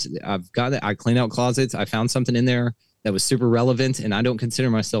dead serious. I clean out closets. I found something in there that was super relevant, and I don't consider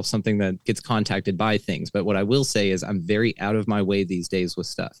myself something that gets contacted by things. But what I will say is I'm very out of my way these days with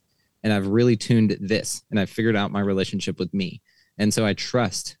stuff. And I've really tuned this, and I've figured out my relationship with me. And so I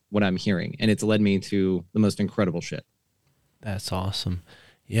trust what I'm hearing, and it's led me to the most incredible shit. That's awesome.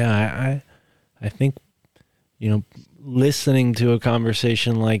 Yeah, I think, you know, listening to a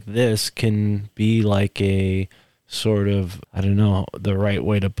conversation like this can be like a sort of, I don't know the right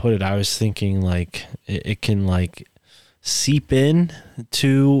way to put it. I was thinking like it can like seep in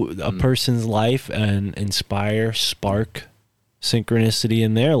to a person's life and inspire, spark synchronicity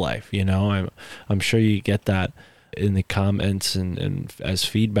in their life. You know, I'm sure you get that in the comments and as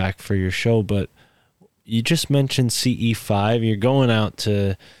feedback for your show. But you just mentioned CE5. You're going out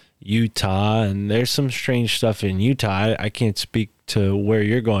to Utah, and there's some strange stuff in Utah. I can't speak to where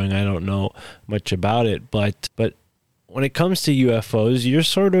you're going. I don't know much about it, but when it comes to UFOs,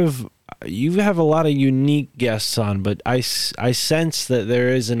 you have a lot of unique guests on, but I sense that there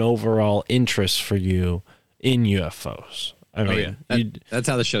is an overall interest for you in UFOs. I mean, that's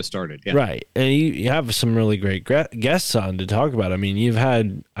how the show started. Yeah. Right. And you have some really great guests on to talk about. I mean, you've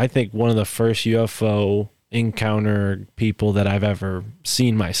had, I think, one of the first UFO encounter people that I've ever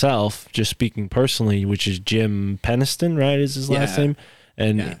seen myself, just speaking personally, which is Jim Peniston, right? Is his last name?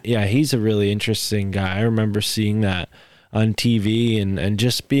 And yeah, he's a really interesting guy. I remember seeing that on TV and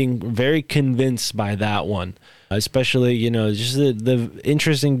just being very convinced by that one, especially, you know, just the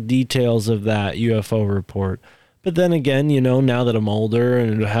interesting details of that UFO report. But then again, you know, now that I'm older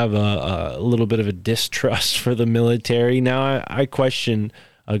and have a little bit of a distrust for the military, now I question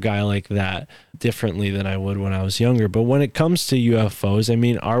a guy like that differently than I would when I was younger. But when it comes to UFOs, I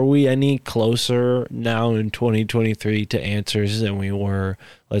mean, are we any closer now in 2023 to answers than we were,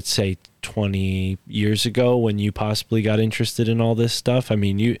 let's say, 20 years ago when you possibly got interested in all this stuff? I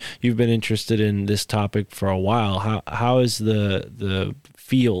mean, you've been interested in this topic for a while. How has the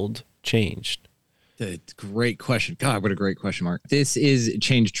field changed? Great question. God, what a great question, Mark. This is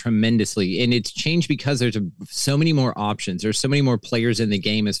changed tremendously, and it's changed because there's so many more options. There's so many more players in the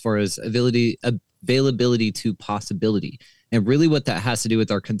game as far as availability to possibility. And really what that has to do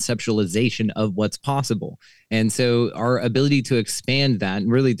with our conceptualization of what's possible. And so our ability to expand that,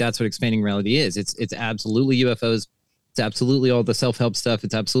 and really that's what expanding reality is. It's absolutely UFOs. It's absolutely all the self-help stuff.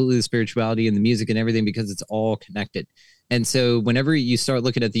 It's absolutely the spirituality and the music and everything, because it's all connected. And so whenever you start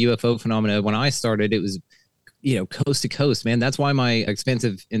looking at the UFO phenomena, when I started, it was, you know, coast to coast, man. That's why my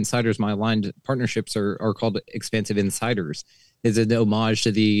Expansive Insiders, my aligned partnerships are called Expansive Insiders, is an homage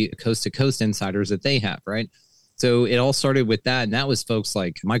to the coast to coast insiders that they have, right? So it all started with that. And that was folks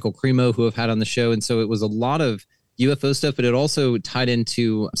like Michael Cremo, who have had on the show. And so it was a lot of UFO stuff, but it also tied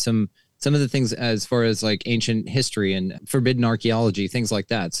into some of the things as far as like ancient history and forbidden archaeology, things like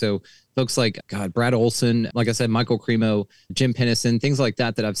that. So folks like, Brad Olson, like I said, Michael Cremo, Jim Peniston, things like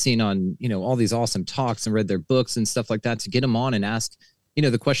that I've seen on, you know, all these awesome talks and read their books and stuff like that, to get them on and ask, you know,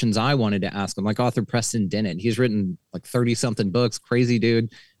 the questions I wanted to ask them, like author Preston Dennett. He's written like 30 something books, crazy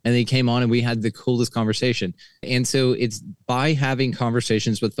dude. And he came on and we had the coolest conversation. And so it's by having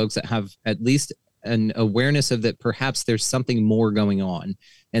conversations with folks that have at least an awareness of that perhaps there's something more going on,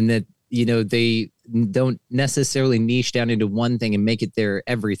 and that, you know, they don't necessarily niche down into one thing and make it their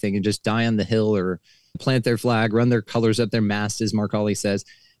everything and just die on the hill or plant their flag, run their colors up their mast, as Mark Ollie says.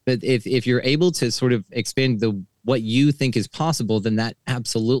 But if you're able to sort of expand what you think is possible, then that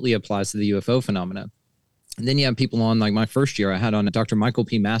absolutely applies to the UFO phenomena. And then you have people on, like my first year, I had on Dr. Michael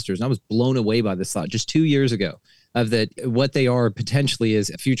P. Masters, and I was blown away by this thought just 2 years ago, of that what they are potentially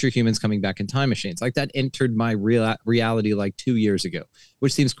is future humans coming back in time machines. Like that entered my reality like 2 years ago,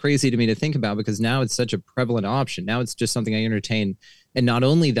 which seems crazy to me to think about, because now it's such a prevalent option. Now it's just something I entertain. And not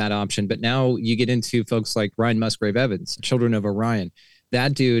only that option, but now you get into folks like Ryan Musgrave Evans, Children of Orion.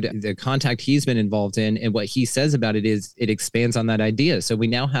 That dude, the contact he's been involved in and what he says about it is it expands on that idea. So we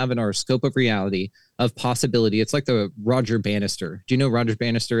now have in our scope of reality of possibility. It's like the Roger Bannister. Do you know who Roger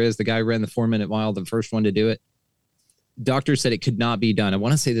Bannister is? The guy who ran the 4 Minute Mile, the first one to do it. doctors said it could not be done. I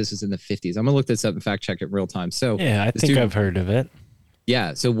want to say this was in the 50s. I'm gonna look this up and fact check it real time. So Yeah, I think I've heard of it.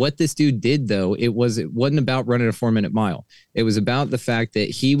 yeah. So what this dude did though, it wasn't about running a 4-minute mile. It was about the fact that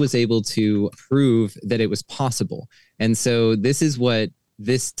he was able to prove that it was possible. And so this is what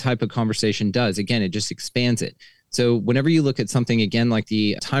this type of conversation does. Again, it just expands it. So whenever you look at something again, like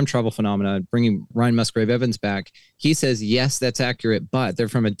the time travel phenomena, bringing Ryan Musgrave Evans back, he says, yes, that's accurate, but they're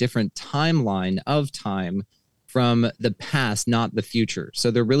from a different timeline of time from the past, not the future.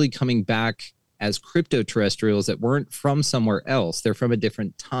 So they're really coming back as crypto-terrestrials that weren't from somewhere else. They're from a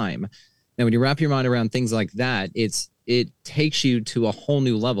different time. Now, when you wrap your mind around things like that, it takes you to a whole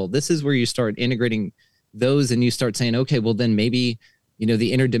new level. This is where you start integrating those and you start saying, okay, well then maybe,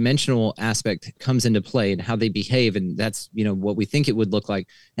 the interdimensional aspect comes into play and how they behave. And that's, what we think it would look like.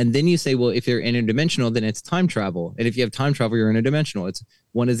 And then you say, well, if you're interdimensional, then it's time travel. And if you have time travel, you're interdimensional. It's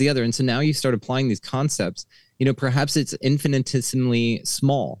one is the other. And so now you start applying these concepts. Perhaps it's infinitesimally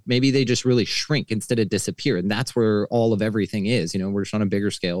small. Maybe they just really shrink instead of disappear. And that's where all of everything is. We're just on a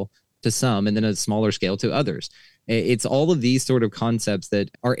bigger scale to some and then a smaller scale to others. It's all of these sort of concepts that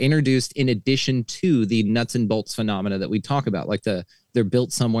are introduced in addition to the nuts and bolts phenomena that we talk about, like they're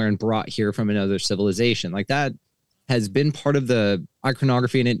built somewhere and brought here from another civilization. Like that has been part of the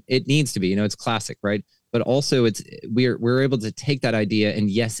iconography, and it needs to be. It's classic, right? But also we're able to take that idea and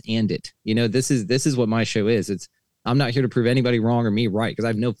yes and it. This is what my show is. I'm not here to prove anybody wrong or me right, because I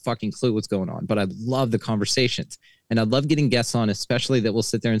have no fucking clue what's going on. But I love the conversations, and I love getting guests on, especially that will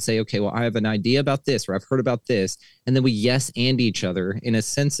sit there and say, okay, well, I have an idea about this, or I've heard about this, and then we yes and each other in a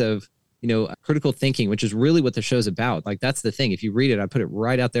sense of critical thinking, which is really what the show's about. Like that's the thing. If you read it, I put it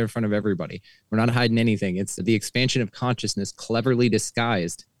right out there in front of everybody. We're not hiding anything. It's the expansion of consciousness cleverly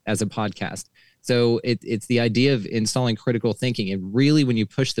disguised as a podcast. So it's the idea of installing critical thinking. And really, when you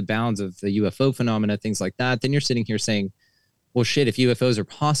push the bounds of the UFO phenomena, things like that, then you're sitting here saying, well, shit, if UFOs are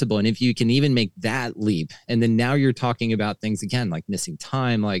possible, and if you can even make that leap, and then now you're talking about things again, like missing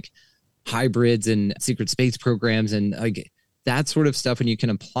time, like hybrids and secret space programs and like that sort of stuff. And you can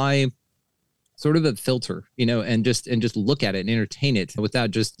apply sort of a filter, and just look at it and entertain it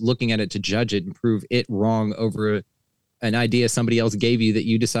without just looking at it to judge it and prove it wrong over an idea somebody else gave you that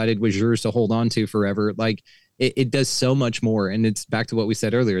you decided was yours to hold on to forever. Like it does so much more. And it's back to what we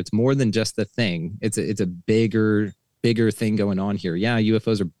said earlier. It's more than just the thing. It's a bigger thing going on here. Yeah,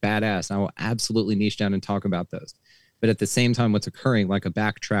 UFOs are badass. And I will absolutely niche down and talk about those. But at the same time, what's occurring, like a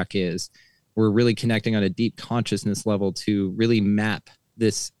backtrack is, we're really connecting on a deep consciousness level to really map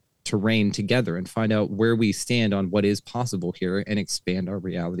this terrain together and find out where we stand on what is possible here and expand our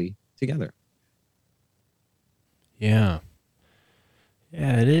reality together. Yeah,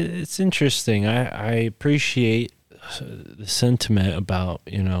 it's interesting. I appreciate the sentiment about,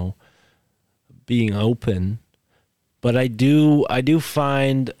 being open, but I do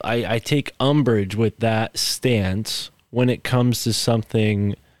find I take umbrage with that stance when it comes to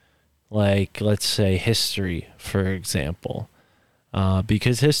something like, let's say, history, for example,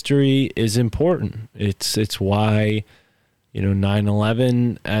 because history is important. It's why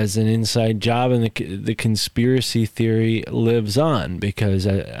 9/11 as an inside job and the conspiracy theory lives on, because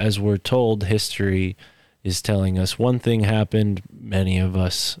as we're told, history is telling us one thing happened. Many of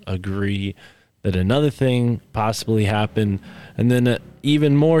us agree that another thing possibly happened. And then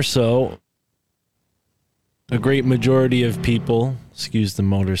even more so, a great majority of people, excuse the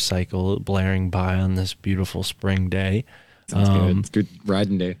motorcycle blaring by on this beautiful spring day. Sounds good. It's good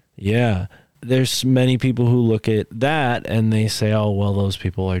riding day. Yeah. There's many people who look at that and they say, oh, well, those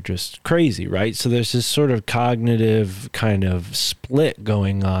people are just crazy, right? So there's this sort of cognitive kind of split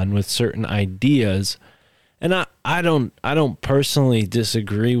going on with certain ideas. And I don't personally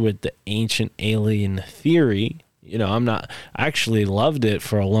disagree with the ancient alien theory. I actually loved it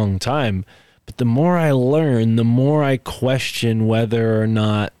for a long time. But the more I learn, the more I question whether or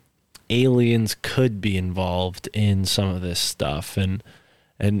not aliens could be involved in some of this stuff. And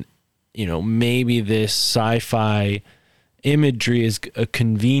maybe this sci-fi imagery is a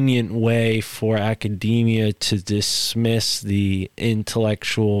convenient way for academia to dismiss the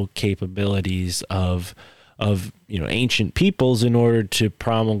intellectual capabilities of ancient peoples in order to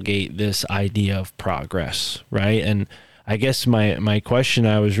promulgate this idea of progress, right? And I guess my question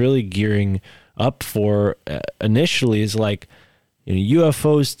I was really gearing up for initially is like,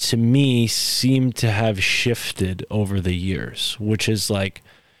 UFOs to me seem to have shifted over the years, which is like,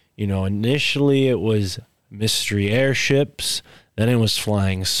 initially it was mystery airships, then it was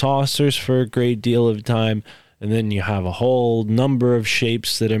flying saucers for a great deal of time. And then you have a whole number of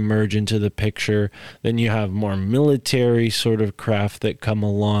shapes that emerge into the picture. Then you have more military sort of craft that come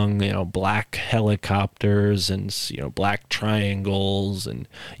along, black helicopters and, black triangles and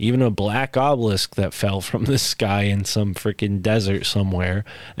even a black obelisk that fell from the sky in some freaking desert somewhere.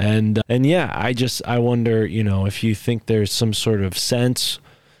 And yeah, I wonder, if you think there's some sort of sense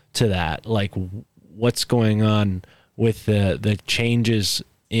to that, like what's going on with the changes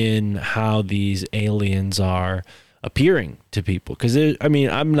in how these aliens are appearing to people. Because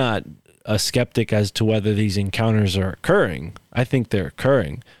I'm not a skeptic as to whether these encounters are occurring. I think they're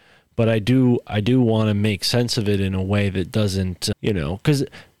occurring, but I do want to make sense of it in a way that doesn't, because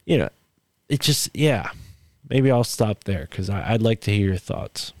it just, maybe I'll stop there because I'd like to hear your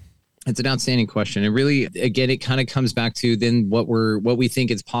thoughts. It's an outstanding question. And really, again, it kind of comes back to then what we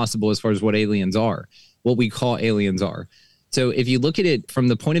think is possible as far as what aliens are, what we call aliens are. So if you look at it from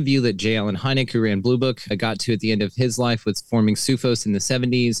the point of view that J. Allen Hynek, who ran Blue Book, got to at the end of his life with forming SUFOS in the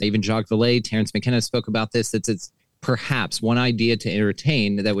 70s, even Jacques Vallée, Terence McKenna spoke about this, it's perhaps one idea to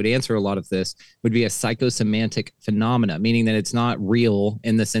entertain that would answer a lot of this would be a psychosemantic phenomena, meaning that it's not real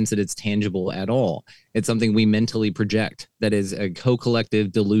in the sense that it's tangible at all. It's something we mentally project that is a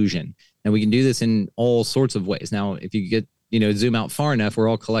co-collective delusion. And we can do this in all sorts of ways. Now, if you get zoom out far enough, we're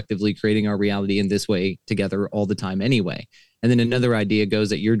all collectively creating our reality in this way together all the time anyway. And then another idea goes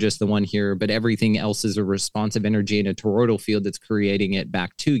that you're just the one here, but everything else is a responsive energy in a toroidal field that's creating it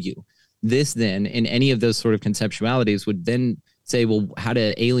back to you. This then, in any of those sort of conceptualities, would then say, well, how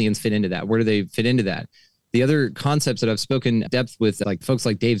do aliens fit into that? Where do they fit into that? The other concepts that I've spoken depth with, like folks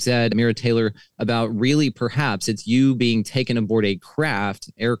like Dave Zed, Amira Taylor, about really perhaps it's you being taken aboard a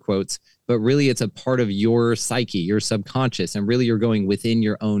craft, air quotes, but really it's a part of your psyche, your subconscious, and really you're going within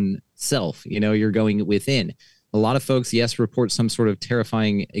your own self. You're going within. A lot of folks, yes, report some sort of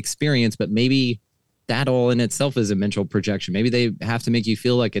terrifying experience, but maybe that all in itself is a mental projection. Maybe they have to make you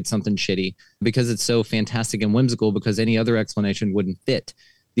feel like it's something shitty because it's so fantastic and whimsical, because any other explanation wouldn't fit.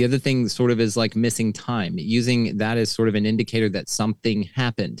 The other thing sort of is like missing time, using that as sort of an indicator that something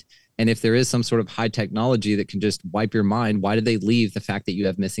happened. And if there is some sort of high technology that can just wipe your mind, why did they leave the fact that you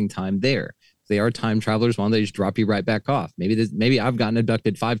have missing time there? If they are time travelers, why don't they just drop you right back off? Maybe I've gotten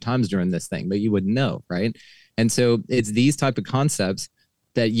abducted 5 times during this thing, but you wouldn't know, right? And so it's these type of concepts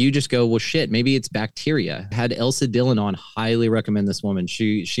that you just go, well, shit, maybe it's bacteria. Had Elsa Dillon on, highly recommend this woman.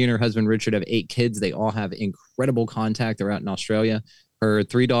 She and her husband, Richard, have 8 kids. They all have incredible contact. They're out in Australia. Her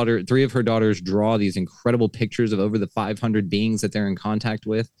 3 of her daughters draw these incredible pictures of over the 500 beings that they're in contact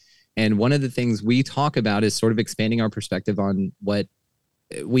with. And one of the things we talk about is sort of expanding our perspective on what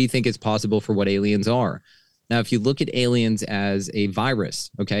we think is possible for what aliens are. Now, if you look at aliens as a virus,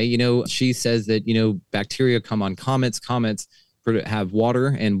 okay, she says that, bacteria come on comets have water,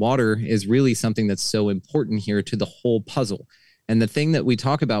 and water is really something that's so important here to the whole puzzle. And the thing that we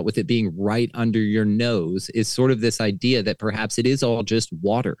talk about with it being right under your nose is sort of this idea that perhaps it is all just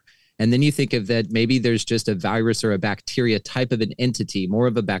water. And then you think of that maybe there's just a virus or a bacteria type of an entity, more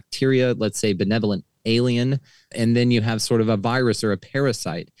of a bacteria, let's say benevolent alien. And then you have sort of a virus or a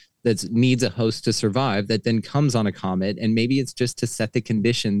parasite that needs a host to survive that then comes on a comet. And maybe it's just to set the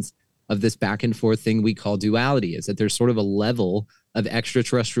conditions of this back and forth thing we call duality, is that there's sort of a level of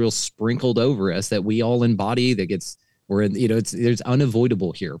extraterrestrial sprinkled over us that we all embody that gets, there's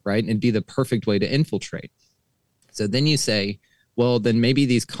unavoidable here, right? And be the perfect way to infiltrate. So then you say, well, then maybe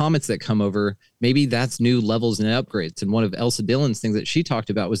these comets that come over, maybe that's new levels and upgrades. And one of Elsa Dillon's things that she talked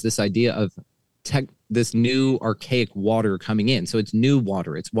about was this idea of this new archaic water coming in. So it's new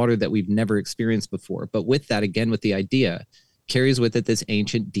water. It's water that we've never experienced before. But with that, again, with the idea, carries with it this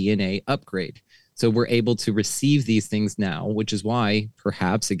ancient DNA upgrade. So we're able to receive these things now, which is why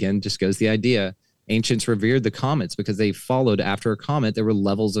perhaps, again, just goes the idea, ancients revered the comets because they followed after a comet. There were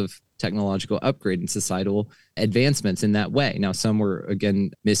levels of technological upgrade and societal advancements in that way. Now, some were,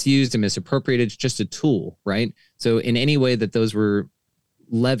 again, misused and misappropriated. It's just a tool, right? So in any way that those were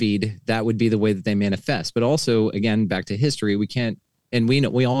levied, that would be the way that they manifest. But also, again, back to history, we can't, and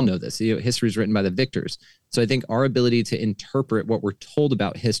we all know this, history is written by the victors. So I think our ability to interpret what we're told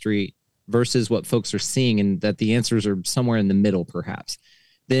about history versus what folks are seeing, and that the answers are somewhere in the middle, perhaps.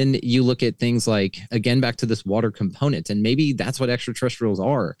 Then you look at things like, again, back to this water component, and maybe that's what extraterrestrials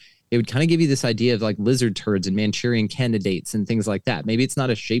are. It would kind of give you this idea of like lizard turds and Manchurian candidates and things like that. Maybe it's not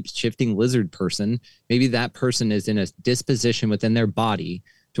a shape-shifting lizard person. Maybe that person is in a disposition within their body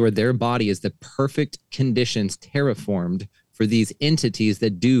to where their body is the perfect conditions terraformed for these entities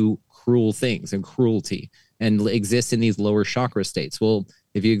that do cruel things and cruelty and exist in these lower chakra states. Well,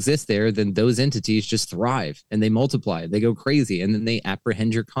 if you exist there, then those entities just thrive and they multiply, they go crazy, and then they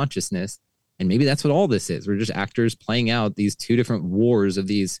apprehend your consciousness And maybe that's what all this is. We're just actors playing out these two different wars of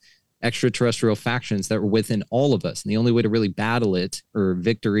these extraterrestrial factions that were within all of us. And the only way to really battle it, or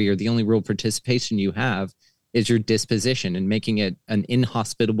victory, or the only real participation you have, is your disposition and making it an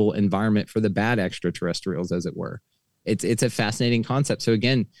inhospitable environment for the bad extraterrestrials, as it were. It's a fascinating concept. So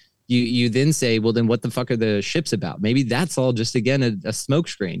again, you then say, well, then what the fuck are the ships about? Maybe that's all just, again, a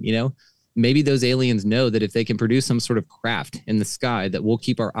smokescreen, you know? Maybe those aliens know that if they can produce some sort of craft in the sky, that we'll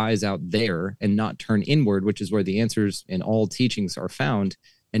keep our eyes out there and not turn inward, which is where the answers in all teachings are found.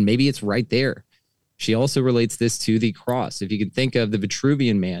 And maybe it's right there. She also relates this to the cross. If you can think of the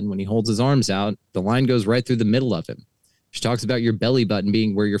Vitruvian man, when he holds his arms out, the line goes right through the middle of him. She talks about your belly button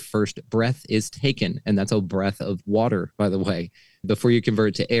being where your first breath is taken. And that's a breath of water, by the way, before you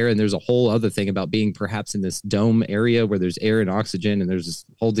convert to air. And there's a whole other thing about being perhaps in this dome area where there's air and oxygen, and there's this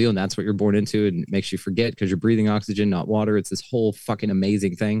whole deal. And that's what you're born into. And it makes you forget because you're breathing oxygen, not water. It's this whole fucking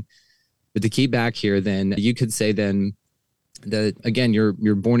amazing thing. But to keep back here, then you could say then that, again,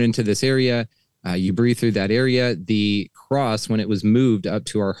 you're born into this area. You breathe through that area. The cross, when it was moved up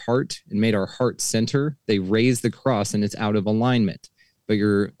to our heart and made our heart center, they raised the cross and it's out of alignment. But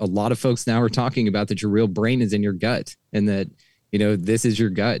a lot of folks now are talking about that your real brain is in your gut, and that, you know, this is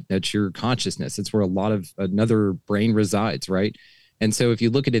your gut. That's your consciousness. It's where a lot of another brain resides, right? And so if you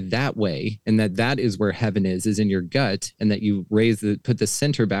look at it that way, and that is where heaven is in your gut, and that you put the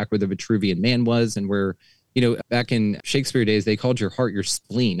center back where the Vitruvian man was, and where, you know, back in Shakespeare days, they called your heart your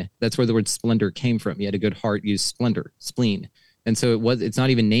spleen. That's where the word splendor came from. You had a good heart, use splendor, spleen. And so it's not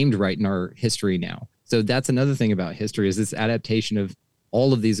even named right in our history now. So that's another thing about history, is this adaptation of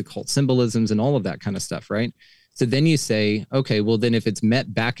all of these occult symbolisms and all of that kind of stuff, right? So then you say, okay, well, then if it's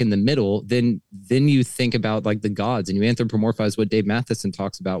met back in the middle, then you think about like the gods, and you anthropomorphize what Dave Matheson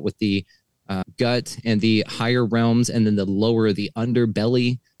talks about with the gut and the higher realms, and then the lower, the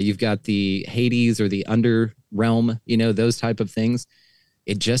underbelly. You've got the Hades or the under realm, you know, those type of things.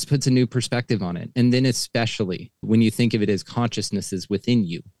 It just puts a new perspective on it. And then especially when you think of it as consciousnesses within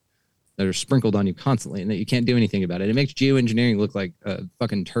you that are sprinkled on you constantly and that you can't do anything about it. It makes geoengineering look like a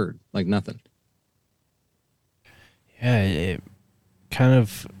fucking turd, like nothing. Yeah, it kind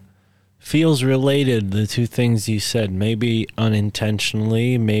of feels related, the two things you said, maybe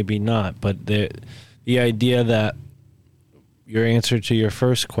unintentionally, maybe not, but the idea that your answer to your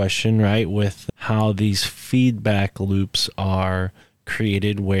first question, right, with how these feedback loops are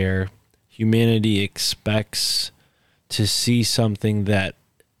created, where humanity expects to see something that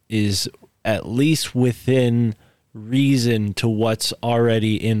is at least within reason to what's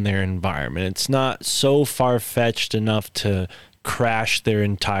already in their environment. It's not so far-fetched enough to crash their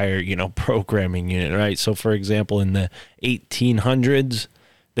entire, you know, programming unit, right? So for example, in the 1800s,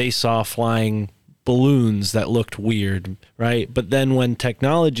 they saw flying balloons that looked weird, right? But then when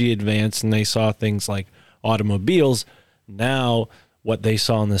technology advanced and they saw things like automobiles, now what they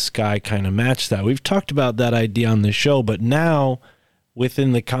saw in the sky kind of matched that. We've talked about that idea on the show, but now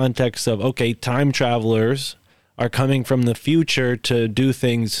within the context of, okay, time travelers are coming from the future to do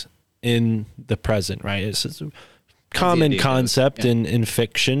things in the present, right? It's a common concept in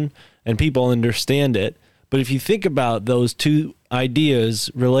fiction, and people understand it. But if you think about those two ideas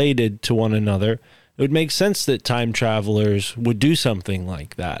related to one another, it would make sense that time travelers would do something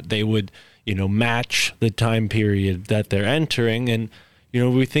like that. They would, you know, match the time period that they're entering. And, you know,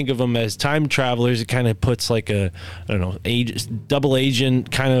 we think of them as time travelers, it kind of puts like a, I don't know, double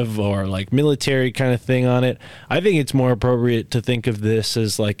agent kind of, or like military kind of thing on it. I think it's more appropriate to think of this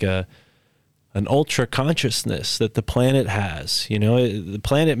as like an ultra consciousness that the planet has. You know, the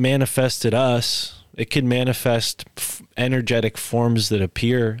planet manifested us. It can manifest energetic forms that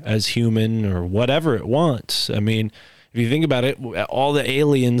appear as human or whatever it wants. I mean, if you think about it, all the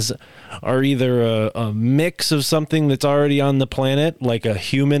aliens are either a mix of something that's already on the planet, like a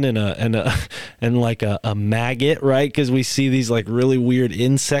human and like a maggot, right? Because we see these like really weird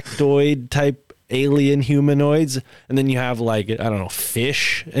insectoid type alien humanoids, and then you have like, I don't know,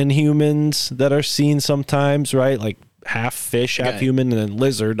 fish and humans that are seen sometimes, right? Like half fish, half human, and then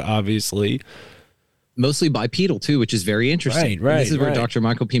lizard, obviously. Mostly bipedal too, which is very interesting. Right. And this is where Dr.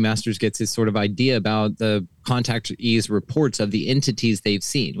 Michael P. Masters gets his sort of idea about the contactees' reports of the entities they've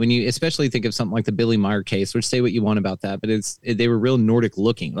seen. When you especially think of something like the Billy Meyer case, which say what you want about that, but they were real Nordic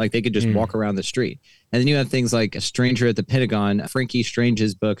looking, like they could just walk around the street. And then you have things like A Stranger at the Pentagon, Frankie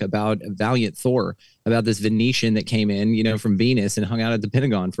Strange's book about Valiant Thor, about this Venetian that came in, you know, from Venus and hung out at the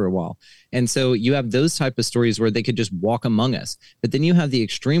Pentagon for a while. And so you have those type of stories where they could just walk among us. But then you have the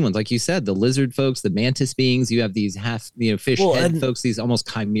extreme ones, like you said, the lizard folks, the mantis beings. You have these half, you know, fish head folks, these almost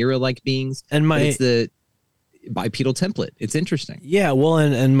chimera-like beings. And bipedal template. It's interesting. Yeah, well,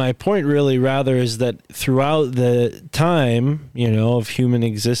 and my point really rather is that throughout the time, of human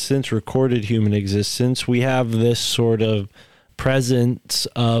existence, recorded human existence, we have this sort of presence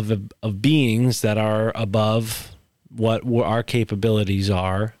of beings that are above what our capabilities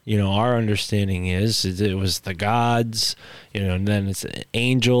are. Our understanding is it was the gods, and then it's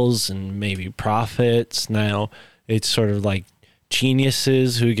angels and maybe prophets. Now it's sort of like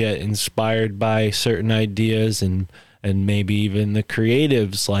geniuses who get inspired by certain ideas, and maybe even the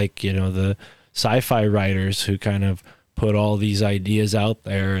creatives, like, the sci-fi writers who kind of put all these ideas out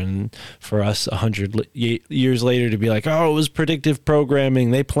there, and for us 100 years later to be like, oh, it was predictive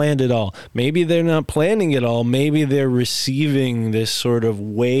programming, they planned it all. Maybe they're not planning it all. Maybe they're receiving this sort of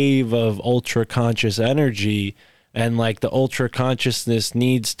wave of ultra conscious energy, and like the ultra consciousness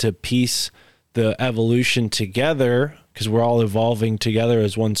needs to piece the evolution together, because we're all evolving together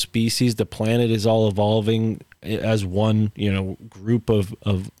as one species. The planet is all evolving as one, group of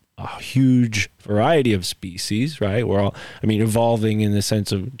a huge variety of species, right? We're all, evolving in the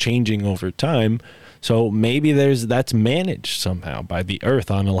sense of changing over time. So maybe that's managed somehow by the Earth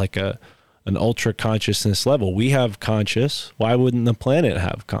on an ultra consciousness level. We have conscious. Why wouldn't the planet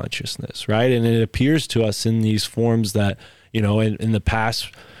have consciousness, right? And it appears to us in these forms that, in the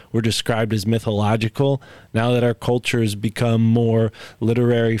past were described as mythological. Now that our culture has become more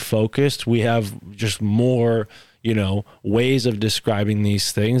literary focused, we have just more ways of describing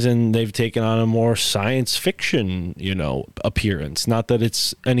these things, and they've taken on a more science fiction, appearance. Not that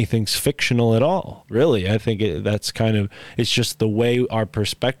it's anything's fictional at all, really. I think it's just the way our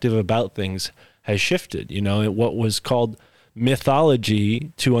perspective about things has shifted. What was called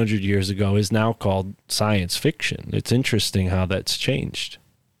mythology 200 years ago is now called science fiction. It's interesting how that's changed.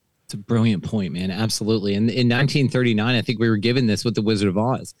 It's a brilliant point, man. Absolutely. And in 1939, I think we were given this with The Wizard of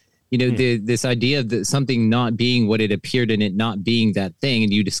Oz. This idea of something not being what it appeared and it not being that thing,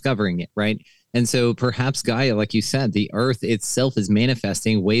 and you discovering it, right? And so perhaps Gaia, like you said, the Earth itself is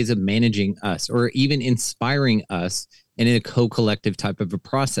manifesting ways of managing us, or even inspiring us in a co-collective type of a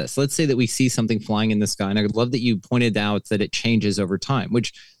process. Let's say that we see something flying in the sky, and I love that you pointed out that it changes over time,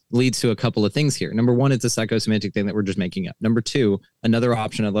 which leads to a couple of things here. Number one, it's a psychosemantic thing that we're just making up. Number two, another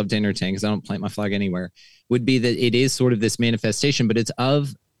option I'd love to entertain, because I don't plant my flag anywhere, would be that it is sort of this manifestation, but it's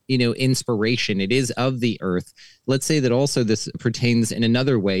of inspiration. It is of the Earth. Let's say that also this pertains in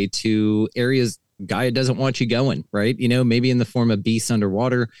another way to areas Gaia doesn't want you going, right? Maybe in the form of beasts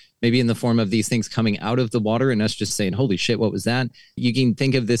underwater, maybe in the form of these things coming out of the water and us just saying, holy shit, what was that? You can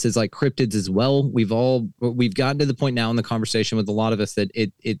think of this as like cryptids as well. We've gotten to the point now in the conversation with a lot of us that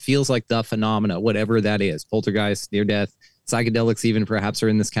it feels like the phenomena, whatever that is, poltergeist, near death, psychedelics even perhaps are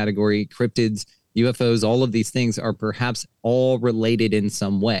in this category, cryptids, UFOs, all of these things are perhaps all related in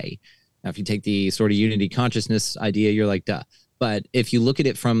some way. Now, if you take the sort of unity consciousness idea, you're like, duh. But if you look at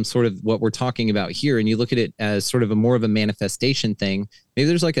it from sort of what we're talking about here, and you look at it as sort of more of a manifestation thing, maybe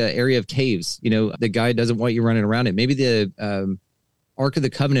there's like an area of caves, the guy doesn't want you running around it. Maybe the Ark of the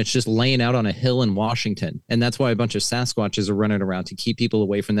Covenant's just laying out on a hill in Washington. And that's why a bunch of Sasquatches are running around to keep people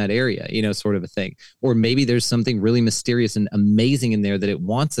away from that area, sort of a thing. Or maybe there's something really mysterious and amazing in there that it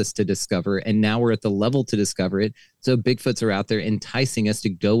wants us to discover. And now we're at the level to discover it. So Bigfoots are out there enticing us to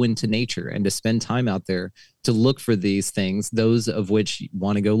go into nature and to spend time out there to look for these things, those of which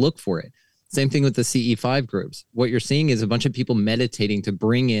want to go look for it. Same thing with the CE5 groups. What you're seeing is a bunch of people meditating to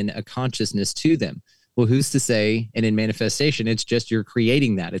bring in a consciousness to them. Well, who's to say? And in manifestation, it's just you're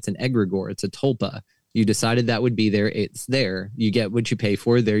creating that. It's an egregore. It's a tulpa. You decided that would be there. It's there. You get what you pay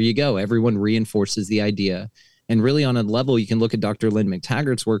for. There you go. Everyone reinforces the idea. And really on a level, you can look at Dr. Lynn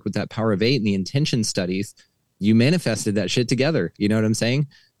McTaggart's work with that Power of 8 and the intention studies. You manifested that shit together. You know what I'm saying?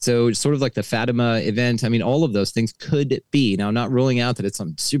 So it's sort of like the Fatima event. All of those things could be. Now, not ruling out that it's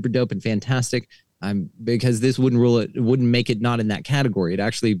something super dope and fantastic. Because this wouldn't make it not in that category. It'd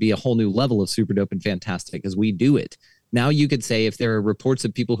actually be a whole new level of super dope and fantastic as we do it. Now you could say if there are reports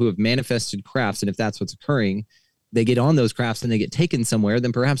of people who have manifested crafts, and if that's what's occurring, they get on those crafts and they get taken somewhere,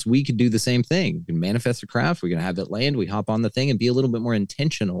 then perhaps we could do the same thing. We can manifest a craft, we're going to have it land, we hop on the thing and be a little bit more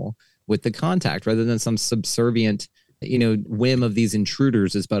intentional with the contact rather than some subservient, whim of these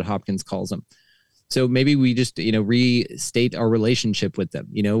intruders, as Bud Hopkins calls them. So maybe we just, restate our relationship with them,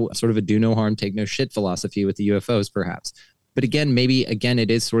 sort of a do no harm, take no shit philosophy with the UFOs, perhaps. But again, it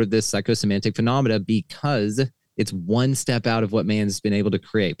is sort of this psychosemantic phenomena because it's one step out of what man's been able to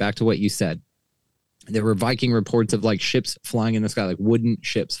create. Back to what you said. There were Viking reports of like ships flying in the sky, like wooden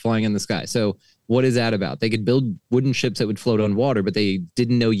ships flying in the sky. So what is that about? They could build wooden ships that would float on water, but they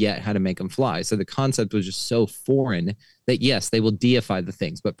didn't know yet how to make them fly. So the concept was just so foreign that yes, they will deify the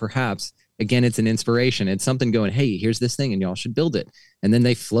things, but perhaps again, it's an inspiration. It's something going, hey, here's this thing and y'all should build it. And then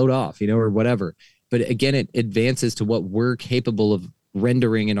they float off, or whatever. But again, it advances to what we're capable of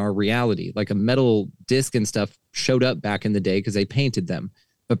rendering in our reality. Like a metal disc and stuff showed up back in the day because they painted them.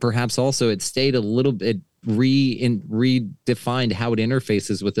 But perhaps also it stayed a little bit redefined how it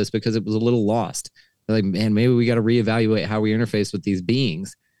interfaces with us because it was a little lost. Like, man, maybe we got to reevaluate how we interface with these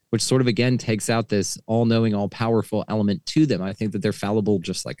beings, which sort of, again, takes out this all-knowing, all-powerful element to them. I think that they're fallible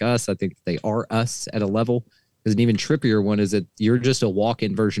just like us. I think they are us at a level. Because an even trippier one is that you're just a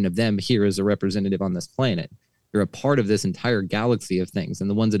walk-in version of them here as a representative on this planet. You're a part of this entire galaxy of things. And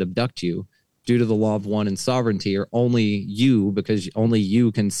the ones that abduct you, due to the law of one and sovereignty, are only you, because only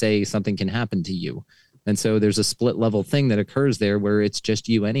you can say something can happen to you. And so there's a split level thing that occurs there where it's just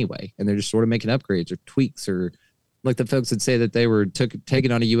you anyway. And they're just sort of making upgrades or tweaks, or like the folks that say that they were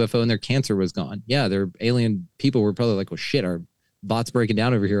taken on a UFO and their cancer was gone. Yeah, their alien people were probably like, well, shit, our bot's breaking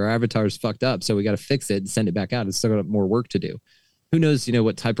down over here. Our avatar's fucked up. So we got to fix it and send it back out. It's still got more work to do. Who knows,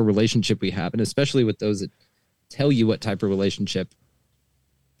 what type of relationship we have. And especially with those that tell you what type of relationship,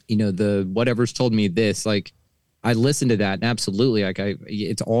 the whatever's told me this, like, I listen to that, and absolutely, like,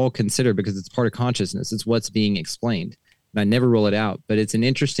 it's all considered because it's part of consciousness. It's what's being explained, and I never rule it out. But it's an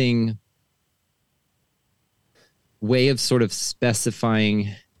interesting way of sort of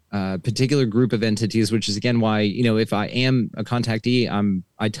specifying a particular group of entities, which is again why, if I am a contactee,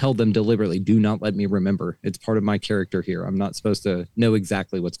 I tell them deliberately, do not let me remember. It's part of my character here. I'm not supposed to know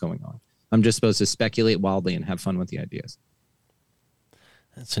exactly what's going on. I'm just supposed to speculate wildly and have fun with the ideas.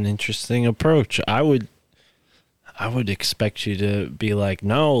 That's an interesting approach. I would expect you to be like,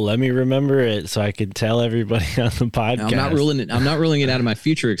 no, let me remember it so I could tell everybody on the podcast. Now, I'm not ruling it out of my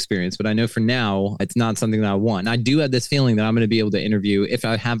future experience, but I know for now it's not something that I want. And I do have this feeling that I'm going to be able to interview, if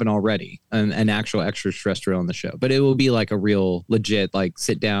I haven't already, an actual extraterrestrial on the show. But it will be like a real legit, like,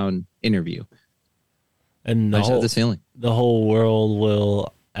 sit down interview. And I just have this feeling. The whole world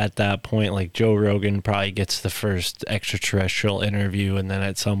will, at that point, like Joe Rogan probably gets the first extraterrestrial interview, and then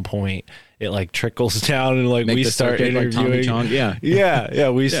at some point it like trickles down, and like we start interviewing.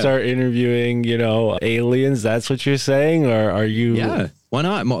 Like we start interviewing, aliens. That's what you're saying, or are you? Yeah, why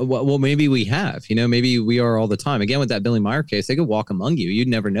not? Well, maybe we have. Maybe we are all the time. Again, with that Billy Meyer case, they could walk among you. You'd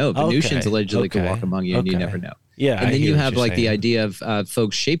never know. Venusians allegedly could walk among you, and you never know. Yeah, and then you have like the idea of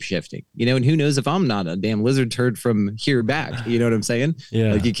folks shape-shifting, and who knows if I'm not a damn lizard turd from here back, you know what I'm saying?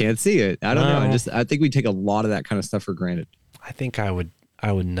 Yeah. Like, you can't see it. I don't know. I think we take a lot of that kind of stuff for granted. I think I would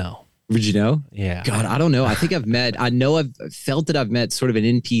know. Would you know? Yeah. God, I don't know. I think I've felt that I've met sort of an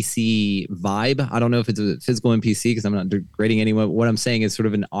NPC vibe. I don't know if it's a physical NPC because I'm not degrading anyone. What I'm saying is sort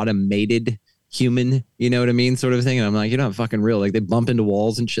of an automated human, you know what I mean, sort of thing. And I'm like, you're not fucking real. Like, they bump into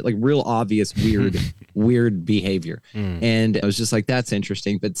walls and shit, like real obvious weird behavior. And I was just like, that's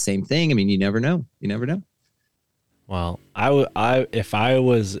interesting, but same thing. I mean, you never know. Well, if I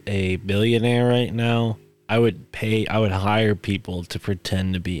was a billionaire right now, I would hire people to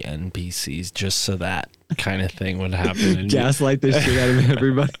pretend to be NPCs just so that kind of thing would happen. Gaslight the shit out of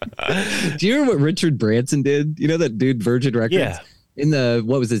everybody. Do you remember what Richard Branson did? You know that dude, Virgin Records? Yeah. In the,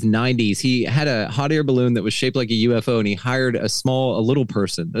 90s, he had a hot air balloon that was shaped like a UFO, and he hired a little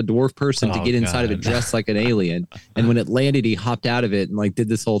person, a dwarf person, to get inside of it dressed like an alien. And when it landed, he hopped out of it and like did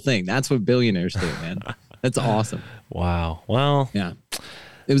this whole thing. That's what billionaires do, man. That's awesome. Wow. Well, yeah,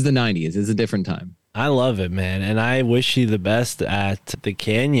 it was the 90s. It's a different time. I love it, man. And I wish you the best at the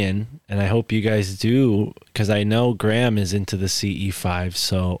Canyon. And I hope you guys do, because I know Graham is into the CE5.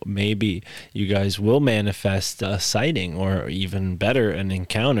 So maybe you guys will manifest a sighting, or even better, an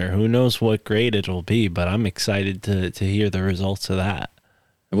encounter. Who knows what grade it'll be, but I'm excited to hear the results of that.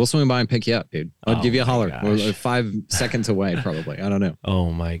 And we'll swing by and pick you up, dude. I'll give you a holler. We're 5 seconds away, probably. I don't know.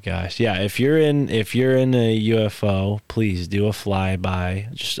 Oh my gosh. Yeah. If you're in a UFO, please do a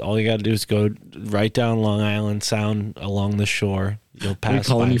flyby. Just all you got to do is go right down Long Island Sound along the shore. You'll pass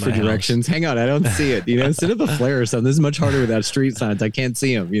by calling you for directions. Hang on, I don't see it. Instead of a flare or something. This is much harder without street signs. I can't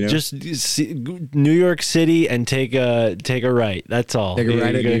see them. Just see New York City and take a right. That's all. Take a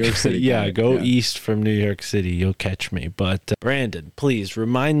right at New York City. Yeah, go east from New York City. You'll catch me. But Brandon, please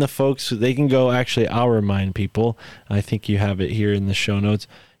remind the folks so they can go. Actually, I'll remind people. I think you have it here in the show notes.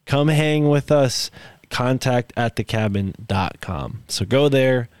 Come hang with us. contact@thecabin.com. So go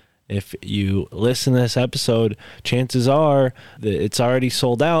there. If you listen to this episode, chances are that it's already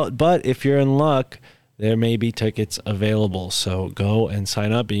sold out. But if you're in luck, there may be tickets available. So go and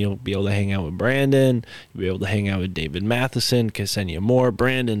sign up, and you'll be able to hang out with Brandon. You'll be able to hang out with David Matheson, Ksenia Moore,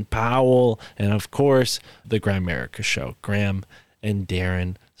 Brandon Powell, and of course, the Grimerica Show, Graham and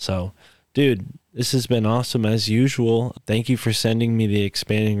Darren. So dude, this has been awesome as usual. Thank you for sending me the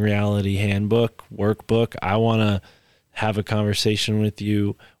Expanding Reality Handbook workbook. I want to have a conversation with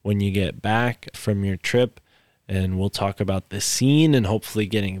you when you get back from your trip, and we'll talk about the scene and hopefully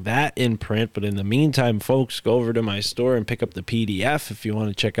getting that in print. But in the meantime, folks, go over to my store and pick up the PDF if you want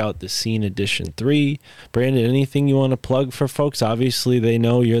to check out the Scene Edition 3. Brandon, anything you want to plug for folks? Obviously, they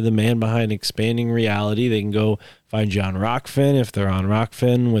know you're the man behind Expanding Reality. They can go find you on Rockfin if they're on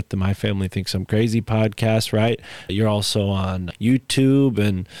Rockfin with the My Family Thinks I'm Crazy podcast, right? You're also on YouTube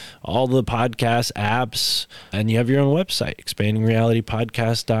and all the podcast apps, and you have your own website,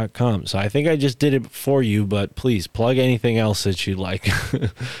 expandingrealitypodcast.com. So I think I just did it for you, but please plug anything else that you'd like.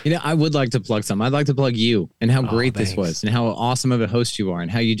 I would like to plug something. I'd like to plug you and how great this was and how awesome of a host you are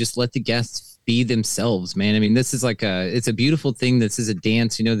and how you just let the guests be themselves, man. I mean, this is it's a beautiful thing. This is a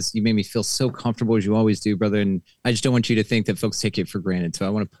dance. You made me feel so comfortable as you always do, brother. And I just don't want you to think that folks take it for granted. So I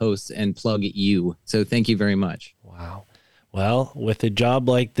want to post and plug you. So thank you very much. Wow. Well, with a job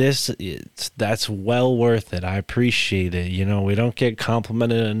like this, that's well worth it. I appreciate it. We don't get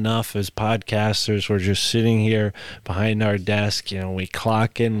complimented enough as podcasters. We're just sitting here behind our desk. We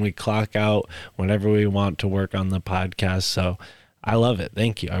clock in, we clock out whenever we want to work on the podcast. So I love it.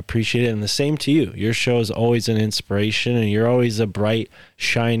 Thank you. I appreciate it. And the same to you. Your show is always an inspiration, and you're always a bright,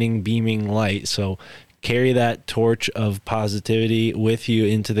 shining, beaming light. So carry that torch of positivity with you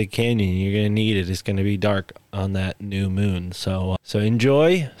into the canyon. You're going to need it. It's going to be dark on that new moon. So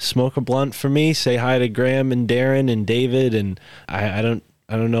enjoy. Smoke a blunt for me. Say hi to Graham and Darren and David. And I don't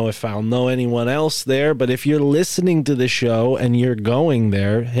know if I'll know anyone else there, but if you're listening to the show and you're going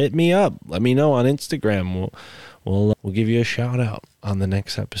there, hit me up. Let me know on Instagram. We'll give you a shout out on the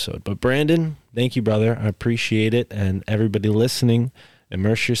next episode. But Brandon, thank you, brother. I appreciate it. And everybody listening,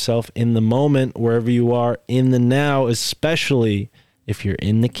 immerse yourself in the moment wherever you are in the now, especially if you're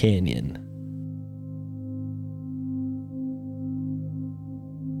in the canyon.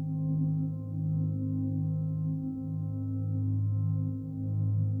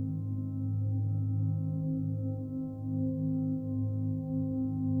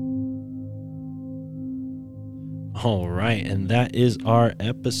 All right, and that is our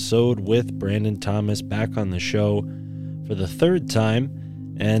episode with Brandon Thomas back on the show for the third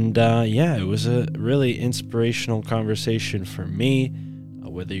time. And it was a really inspirational conversation for me.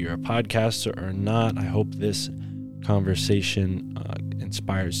 Whether you're a podcaster or not, I hope this conversation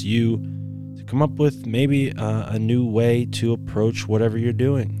inspires you to come up with maybe a new way to approach whatever you're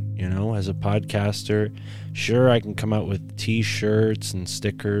doing. As a podcaster, sure, I can come out with t-shirts and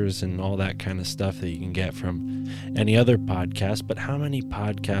stickers and all that kind of stuff that you can get from any other podcast, but how many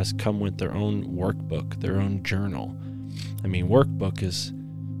podcasts come with their own workbook, their own journal? I mean, workbook is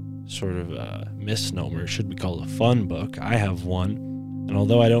sort of a misnomer. It should be called a fun book. I have one, and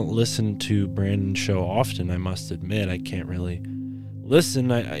although I don't listen to Brandon's show often, I must admit I can't really listen,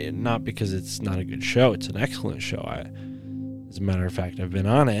 not because it's not a good show. It's an excellent show. As a matter of fact, I've been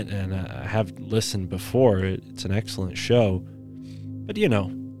on it, and I have listened before. It's an excellent show. But,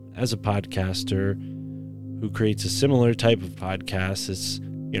 as a podcaster who creates a similar type of podcast, it's,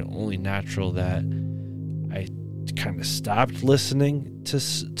 only natural that I kind of stopped listening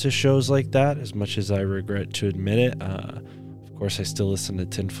to shows like that, as much as I regret to admit it. Of course, I still listen to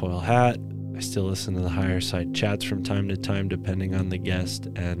Tinfoil Hat. I still listen to the Higher Side Chats from time to time, depending on the guest.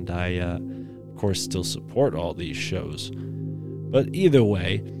 And I, of course, still support all these shows. But either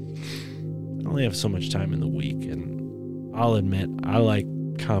way, I only have so much time in the week, and I'll admit I like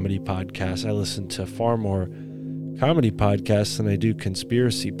comedy podcasts. I listen to far more comedy podcasts than I do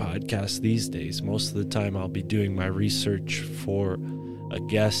conspiracy podcasts these days. Most of the time I'll be doing my research for a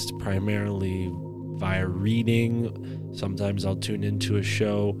guest primarily via reading. Sometimes I'll tune into a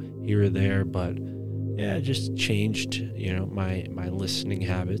show here or there, but yeah, it just changed, my listening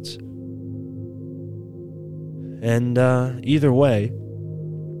habits. And either way,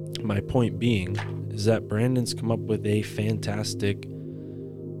 my point being is that Brandon's come up with a fantastic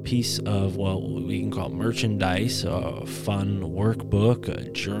piece of, we can call merchandise, a fun workbook, a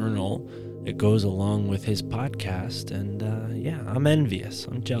journal. It goes along with his podcast. And I'm envious.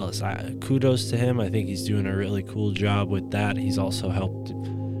 I'm jealous. Kudos to him. I think he's doing a really cool job with that. He's also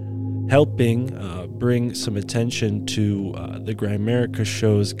helping bring some attention to the Grimerica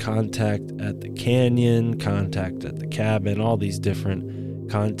show's Contact at the Canyon, Contact at the Cabin, all these different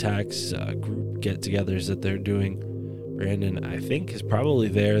contacts, group get-togethers that they're doing. Brandon, I think, is probably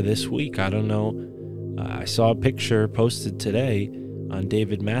there this week. I don't know. I saw a picture posted today on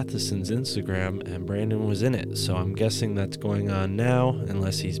David Matheson's Instagram, and Brandon was in it. So I'm guessing that's going on now,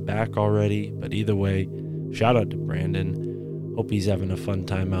 unless he's back already. But either way, shout out to Brandon. Hope he's having a fun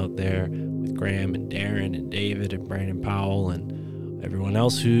time out there with Graham and Darren and David and Brandon Powell and everyone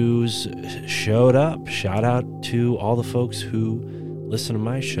else who's showed up. Shout out to all the folks who listen to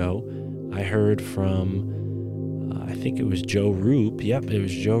my show. I heard from, I think it was Joe Roop. Yep, it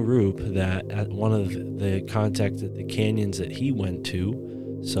was Joe Roop that at one of the contacts at the canyons that he went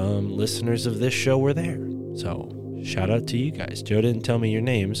to, some listeners of this show were there. So shout out to you guys. Joe didn't tell me your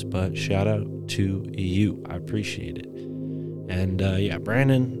names, but shout out to you. I appreciate it. And yeah,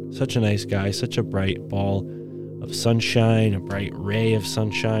 Brandon, such a nice guy, such a bright ball of sunshine, a bright ray of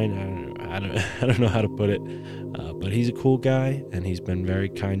sunshine. I don't know how to put it, but he's a cool guy, and he's been very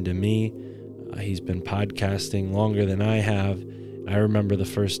kind to me. He's been podcasting longer than I have. I remember the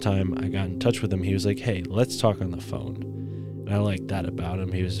first time I got in touch with him, he was like, hey, let's talk on the phone. And I liked that about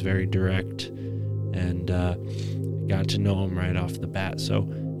him. He was very direct, and got to know him right off the bat. So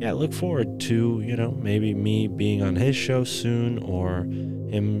yeah, look forward to, maybe me being on his show soon, or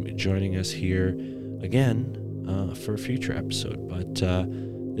him joining us here again for a future episode. But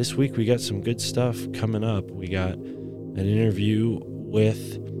this week we got some good stuff coming up. We got an interview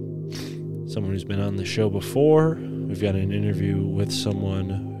with someone who's been on the show before. We've got an interview with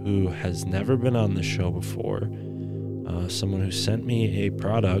someone who has never been on the show before. Someone who sent me a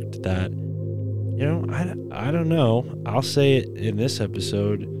product that, I don't know. I'll say it in this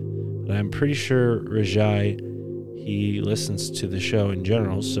episode, but I'm pretty sure Rajai, he listens to the show in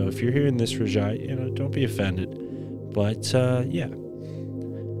general. So if you're hearing this, Rajai, don't be offended. But yeah,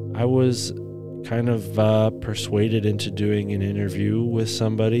 I was kind of persuaded into doing an interview with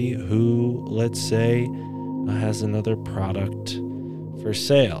somebody who, let's say, has another product for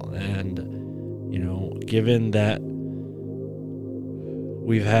sale. And, given that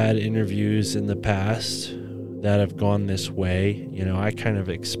we've had interviews in the past that have gone this way, I kind of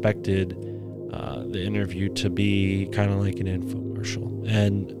expected the interview to be kind of like an infomercial.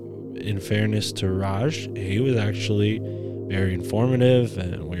 And in fairness to Raj, he was actually very informative,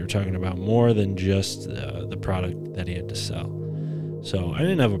 and we were talking about more than just the product that he had to sell. So I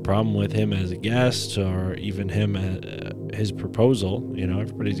didn't have a problem with him as a guest, or even him his proposal.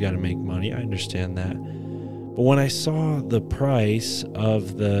 Everybody's got to make money. I understand that. But when I saw the price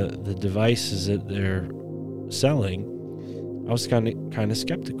of the devices that they're selling, I was kind of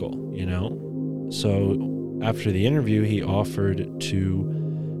skeptical, So after the interview, he offered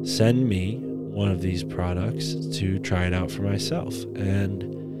to send me one of these products to try it out for myself. And,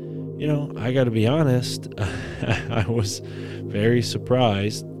 I got to be honest, I was very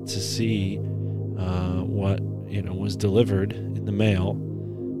surprised to see what, was delivered in the mail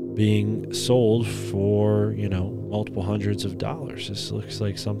being sold for, multiple hundreds of dollars. This looks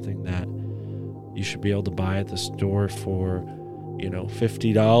like something that you should be able to buy at the store for,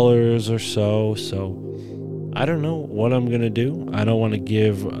 $50 or so. So I don't know what I'm going to do. I don't want to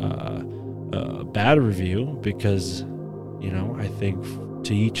give a bad review because, I think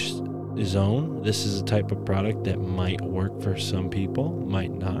to each his own. This is a type of product that might work for some people,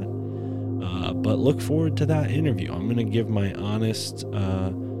 might not. But look forward to that interview. I'm going to give my honest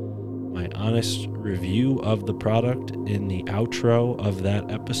review of the product in the outro of that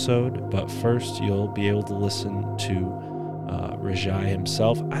episode. But first, you'll be able to listen to Rajai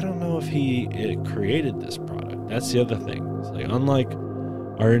himself. I don't know if he created this product. That's the other thing. It's like, unlike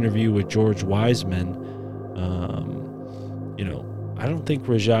our interview with George Wiseman, I don't think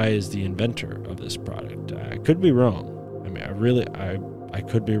Rajai is the inventor of this product. I could be wrong. I mean, I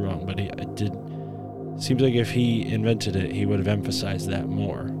could be wrong, but seems like if he invented it, he would have emphasized that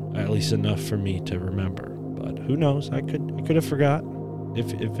more, at least enough for me to remember. But who knows? I could have forgot.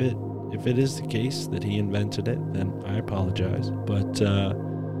 If it is the case that he invented it, then I apologize. But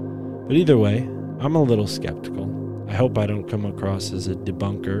either way, I'm a little skeptical. I hope I don't come across as a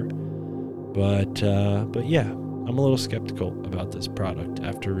debunker. But yeah, I'm a little skeptical about this product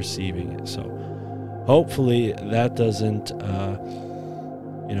after receiving it. So hopefully that doesn't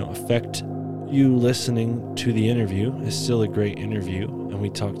affect you listening to the interview. It's still a great interview, and we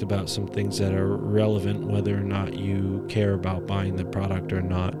talked about some things that are relevant whether or not you care about buying the product or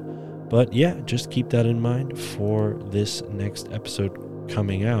not. But yeah, just keep that in mind for this next episode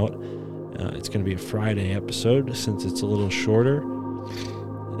coming out. It's going to be a Friday episode since it's a little shorter.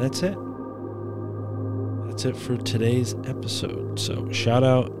 And that's it. That's it for today's episode. So shout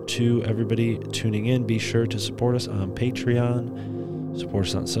out to everybody tuning in. Be sure to support us on Patreon, support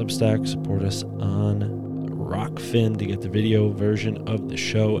us on Substack, support us on Rockfin to get the video version of the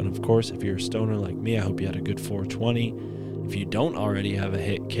show. And of course, if you're a stoner like me, I hope you had a good 420. If you don't already have a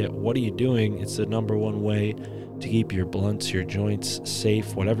hit kit, what are you doing? It's the number one way to keep your blunts, your joints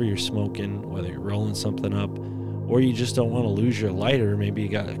safe, whatever you're smoking, whether you're rolling something up or you just don't want to lose your lighter. Maybe you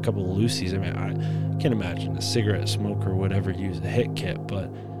got a couple of loosies. I mean, I can't imagine a cigarette smoker would ever use a hit kit, but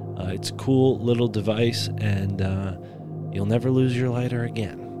it's a cool little device, and you'll never lose your lighter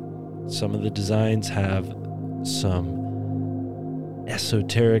again. Some of the designs have some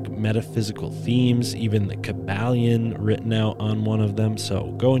esoteric metaphysical themes, even the Kabbalion written out on one of them.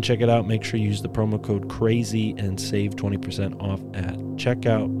 So go and check it out. Make sure you use the promo code CRAZY and save 20% off at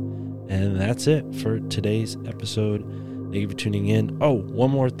checkout. And that's it for today's episode. Thank you for tuning in. Oh, one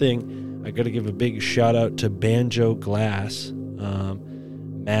more thing. I got to give a big shout out to Banjo Glass.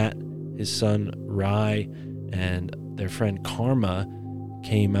 Matt, his son Rye, and their friend Karma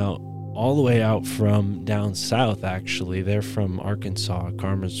came out all the way out from down south, actually. They're from Arkansas.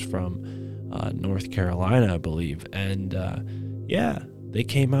 Karma's from North Carolina, I believe. And yeah, they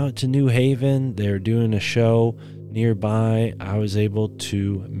came out to New Haven. They're doing a show nearby. I was able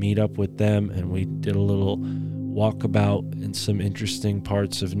to meet up with them, and we did a little walkabout in some interesting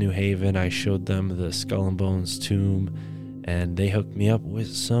parts of New Haven. I showed them the Skull and Bones tomb, and they hooked me up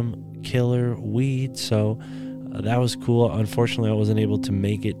with some killer weed. So that was cool. Unfortunately, I wasn't able to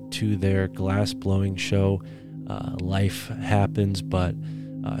make it to their glass blowing show. Life happens, but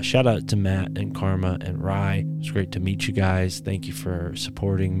shout out to Matt and Karma and Rye. It was great to meet you guys. Thank you for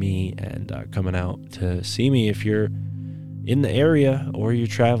supporting me and coming out to see me. If you're in the area or you're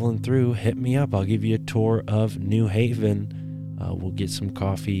traveling through, hit me up. I'll give you a tour of New Haven. We'll get some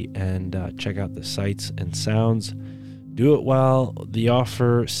coffee and check out the sights and sounds. Do it while the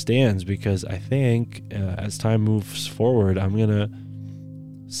offer stands, because I think as time moves forward, I'm going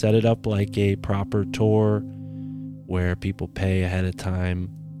to set it up like a proper tour where people pay ahead of time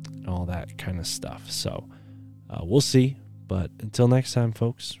and all that kind of stuff. So we'll see. But until next time,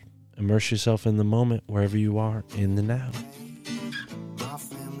 folks, immerse yourself in the moment wherever you are in the now. My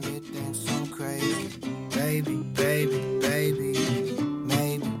family thinks I'm crazy. Baby, baby, baby.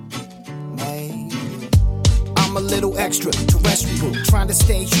 Maybe, maybe. I'm a little extraterrestrial, trying to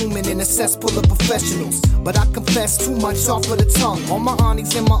stay human in a cesspool of professionals. But I confess too much off of the tongue. All my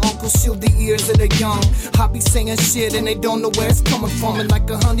aunties and my uncles shield the ears of the young. I be saying shit and they don't know where it's coming from. In like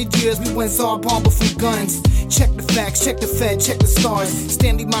 100 years we went Zarbomba from guns. Check the facts, check the Fed, check the stars.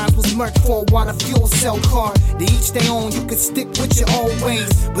 Stanley Mines was murked for a water fuel cell car. They each their own, you can stick with your own ways.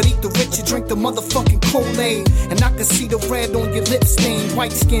 But eat the rich and drink the motherfucking Kool-Aid. And I can see the red on your lip stain.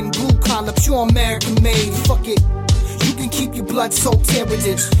 White skin, blue collar, pure American made. Fuck it. You can keep your blood-soaked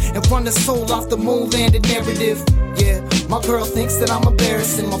heritage and run the soul off the moon-landed narrative. Yeah, my girl thinks that I'm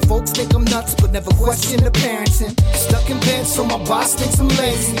embarrassing. My folks think I'm nuts, but never question the parenting. Stuck in bed, so my boss thinks I'm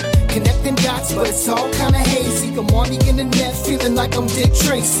lazy. Connecting dots, but it's all kinda hazy. I'm on the internet, feeling like I'm Dick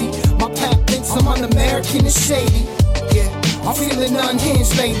Tracy. My pap thinks I'm un-American and shady. Yeah, I'm feeling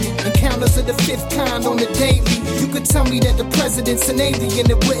unhinged lately. Encounters of the fifth kind on the daily. You could tell me that the president's an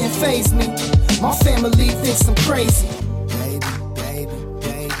alien, it wouldn't faze me. My family thinks I'm crazy. Baby, baby,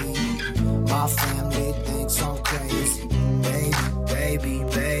 baby. My family thinks I'm crazy. Baby, baby,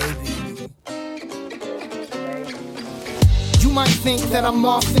 baby. You might think that I'm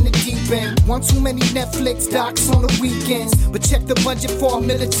off in the deep end. One too many Netflix docs on the weekends. But check the budget for a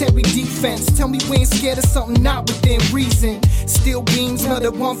military defense. Tell me we ain't scared of something not within reason. Steel beams,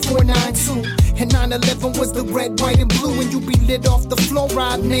 another 1492. And 9/11 was the red, white, and blue. And you be lit off the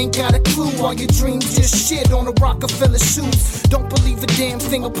fluoride and ain't got a clue. All your dreams just shit on the Rockefeller shoes. Don't believe a damn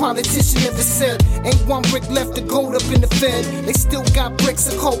thing a politician ever said. Ain't one brick left to gold up in the Fed. They still got bricks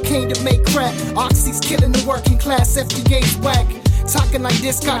of cocaine to make crack. Oxy's killing the working class, FDA's whack. Talking like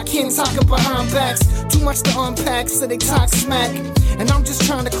this, got Kim talking behind backs. Too much to unpack, so they talk smack. And I'm just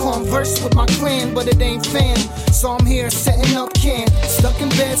trying to converse with my clan, but it ain't fam. So I'm here setting up camp. Stuck in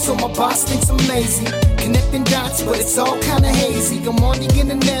bed, so my boss thinks I'm lazy. Connecting dots, but it's all kinda hazy. I'm on the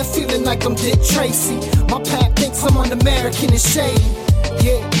internet, feeling like I'm Dick Tracy. My pap thinks I'm un-American and shady.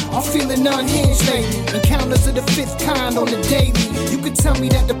 Yeah, I'm feeling unhinged lately. Encounters of the fifth kind on the daily. You could tell me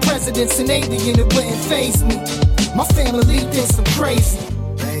that the president's an alien, it wouldn't faze me. My family thinks I'm crazy.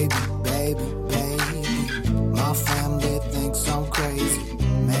 Baby, baby, baby. My family thinks I'm crazy.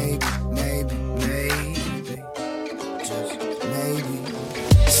 Maybe, maybe, maybe. Just maybe.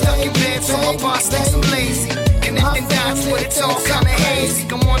 Stuck in bed, so my boss thinks I'm lazy. Connecting dots, but it's all kinda hazy.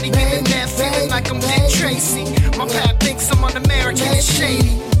 I'm on the internet, feeling like I'm Dick Tracy. My pap thinks I'm un-American and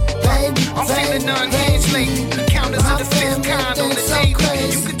shady. I'm feeling unhinged lately. Encounters of the fifth kind on the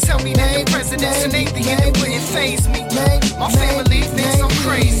daily. You could tell me that the president's an alien, it wouldn't faze me. My family